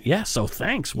mistake. And yeah, so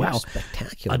thanks. You're wow.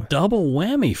 spectacular. A double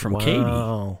whammy from Wow.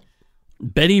 Katie.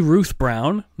 Betty Ruth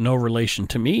Brown, no relation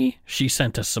to me. She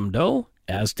sent us some dough,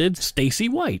 as did Stacy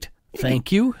White.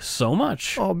 Thank you so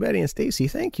much. Oh, Betty and Stacy,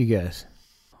 thank you guys.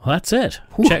 Well, that's it.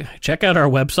 Check out our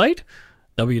website,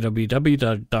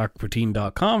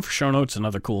 www.darkpoutine.com, for show notes and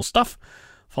other cool stuff.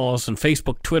 Follow us on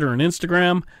Facebook, Twitter, and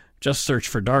Instagram. Just search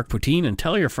for Dark Poutine and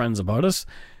tell your friends about us.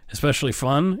 Especially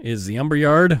fun is the Yumber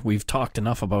Yard. We've talked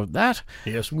enough about that.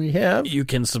 Yes, we have. You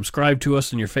can subscribe to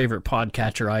us in your favorite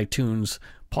podcatcher, iTunes,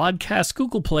 Podcast,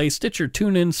 Google Play, Stitcher,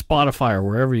 TuneIn, Spotify, or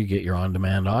wherever you get your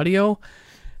on-demand audio.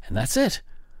 And that's it.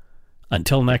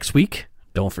 Until next week,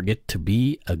 don't forget to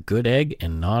be a good egg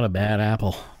and not a bad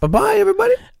apple. Bye-bye,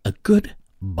 everybody. A good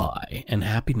bye, and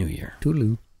Happy New Year.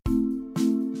 Toodaloo.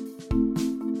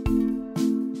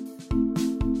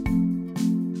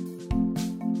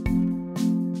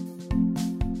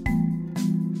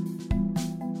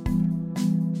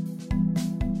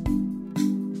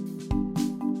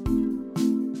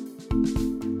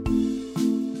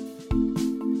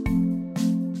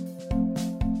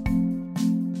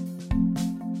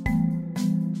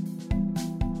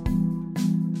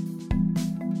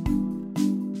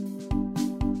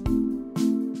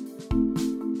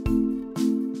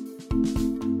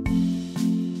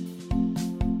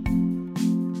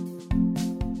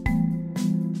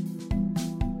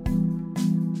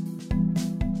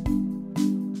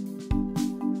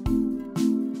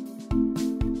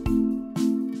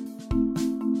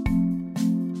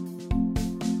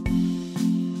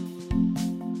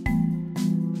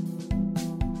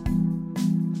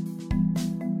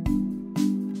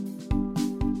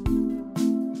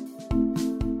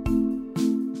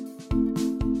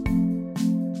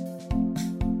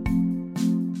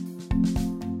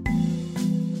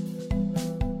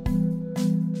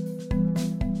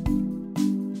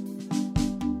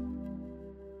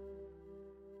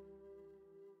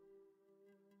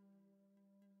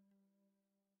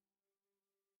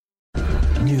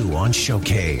 New on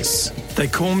Showcase. They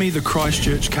call me the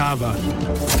Christchurch Carver.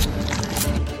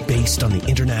 Based on the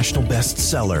international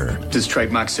bestseller. This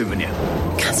trademark souvenir.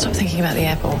 Can't stop thinking about the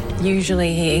apple.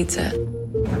 Usually he eats it.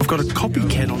 I've got a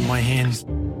copycat on my hands.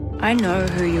 I know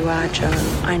who you are, Joe.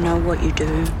 I know what you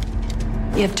do.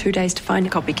 You have 2 days to find a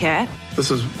copycat.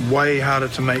 This is way harder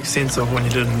to make sense of when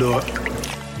you didn't do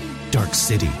it. Dark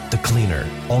City, The Cleaner.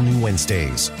 All new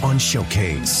Wednesdays on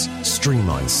Showcase. Stream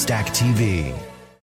on Stack TV.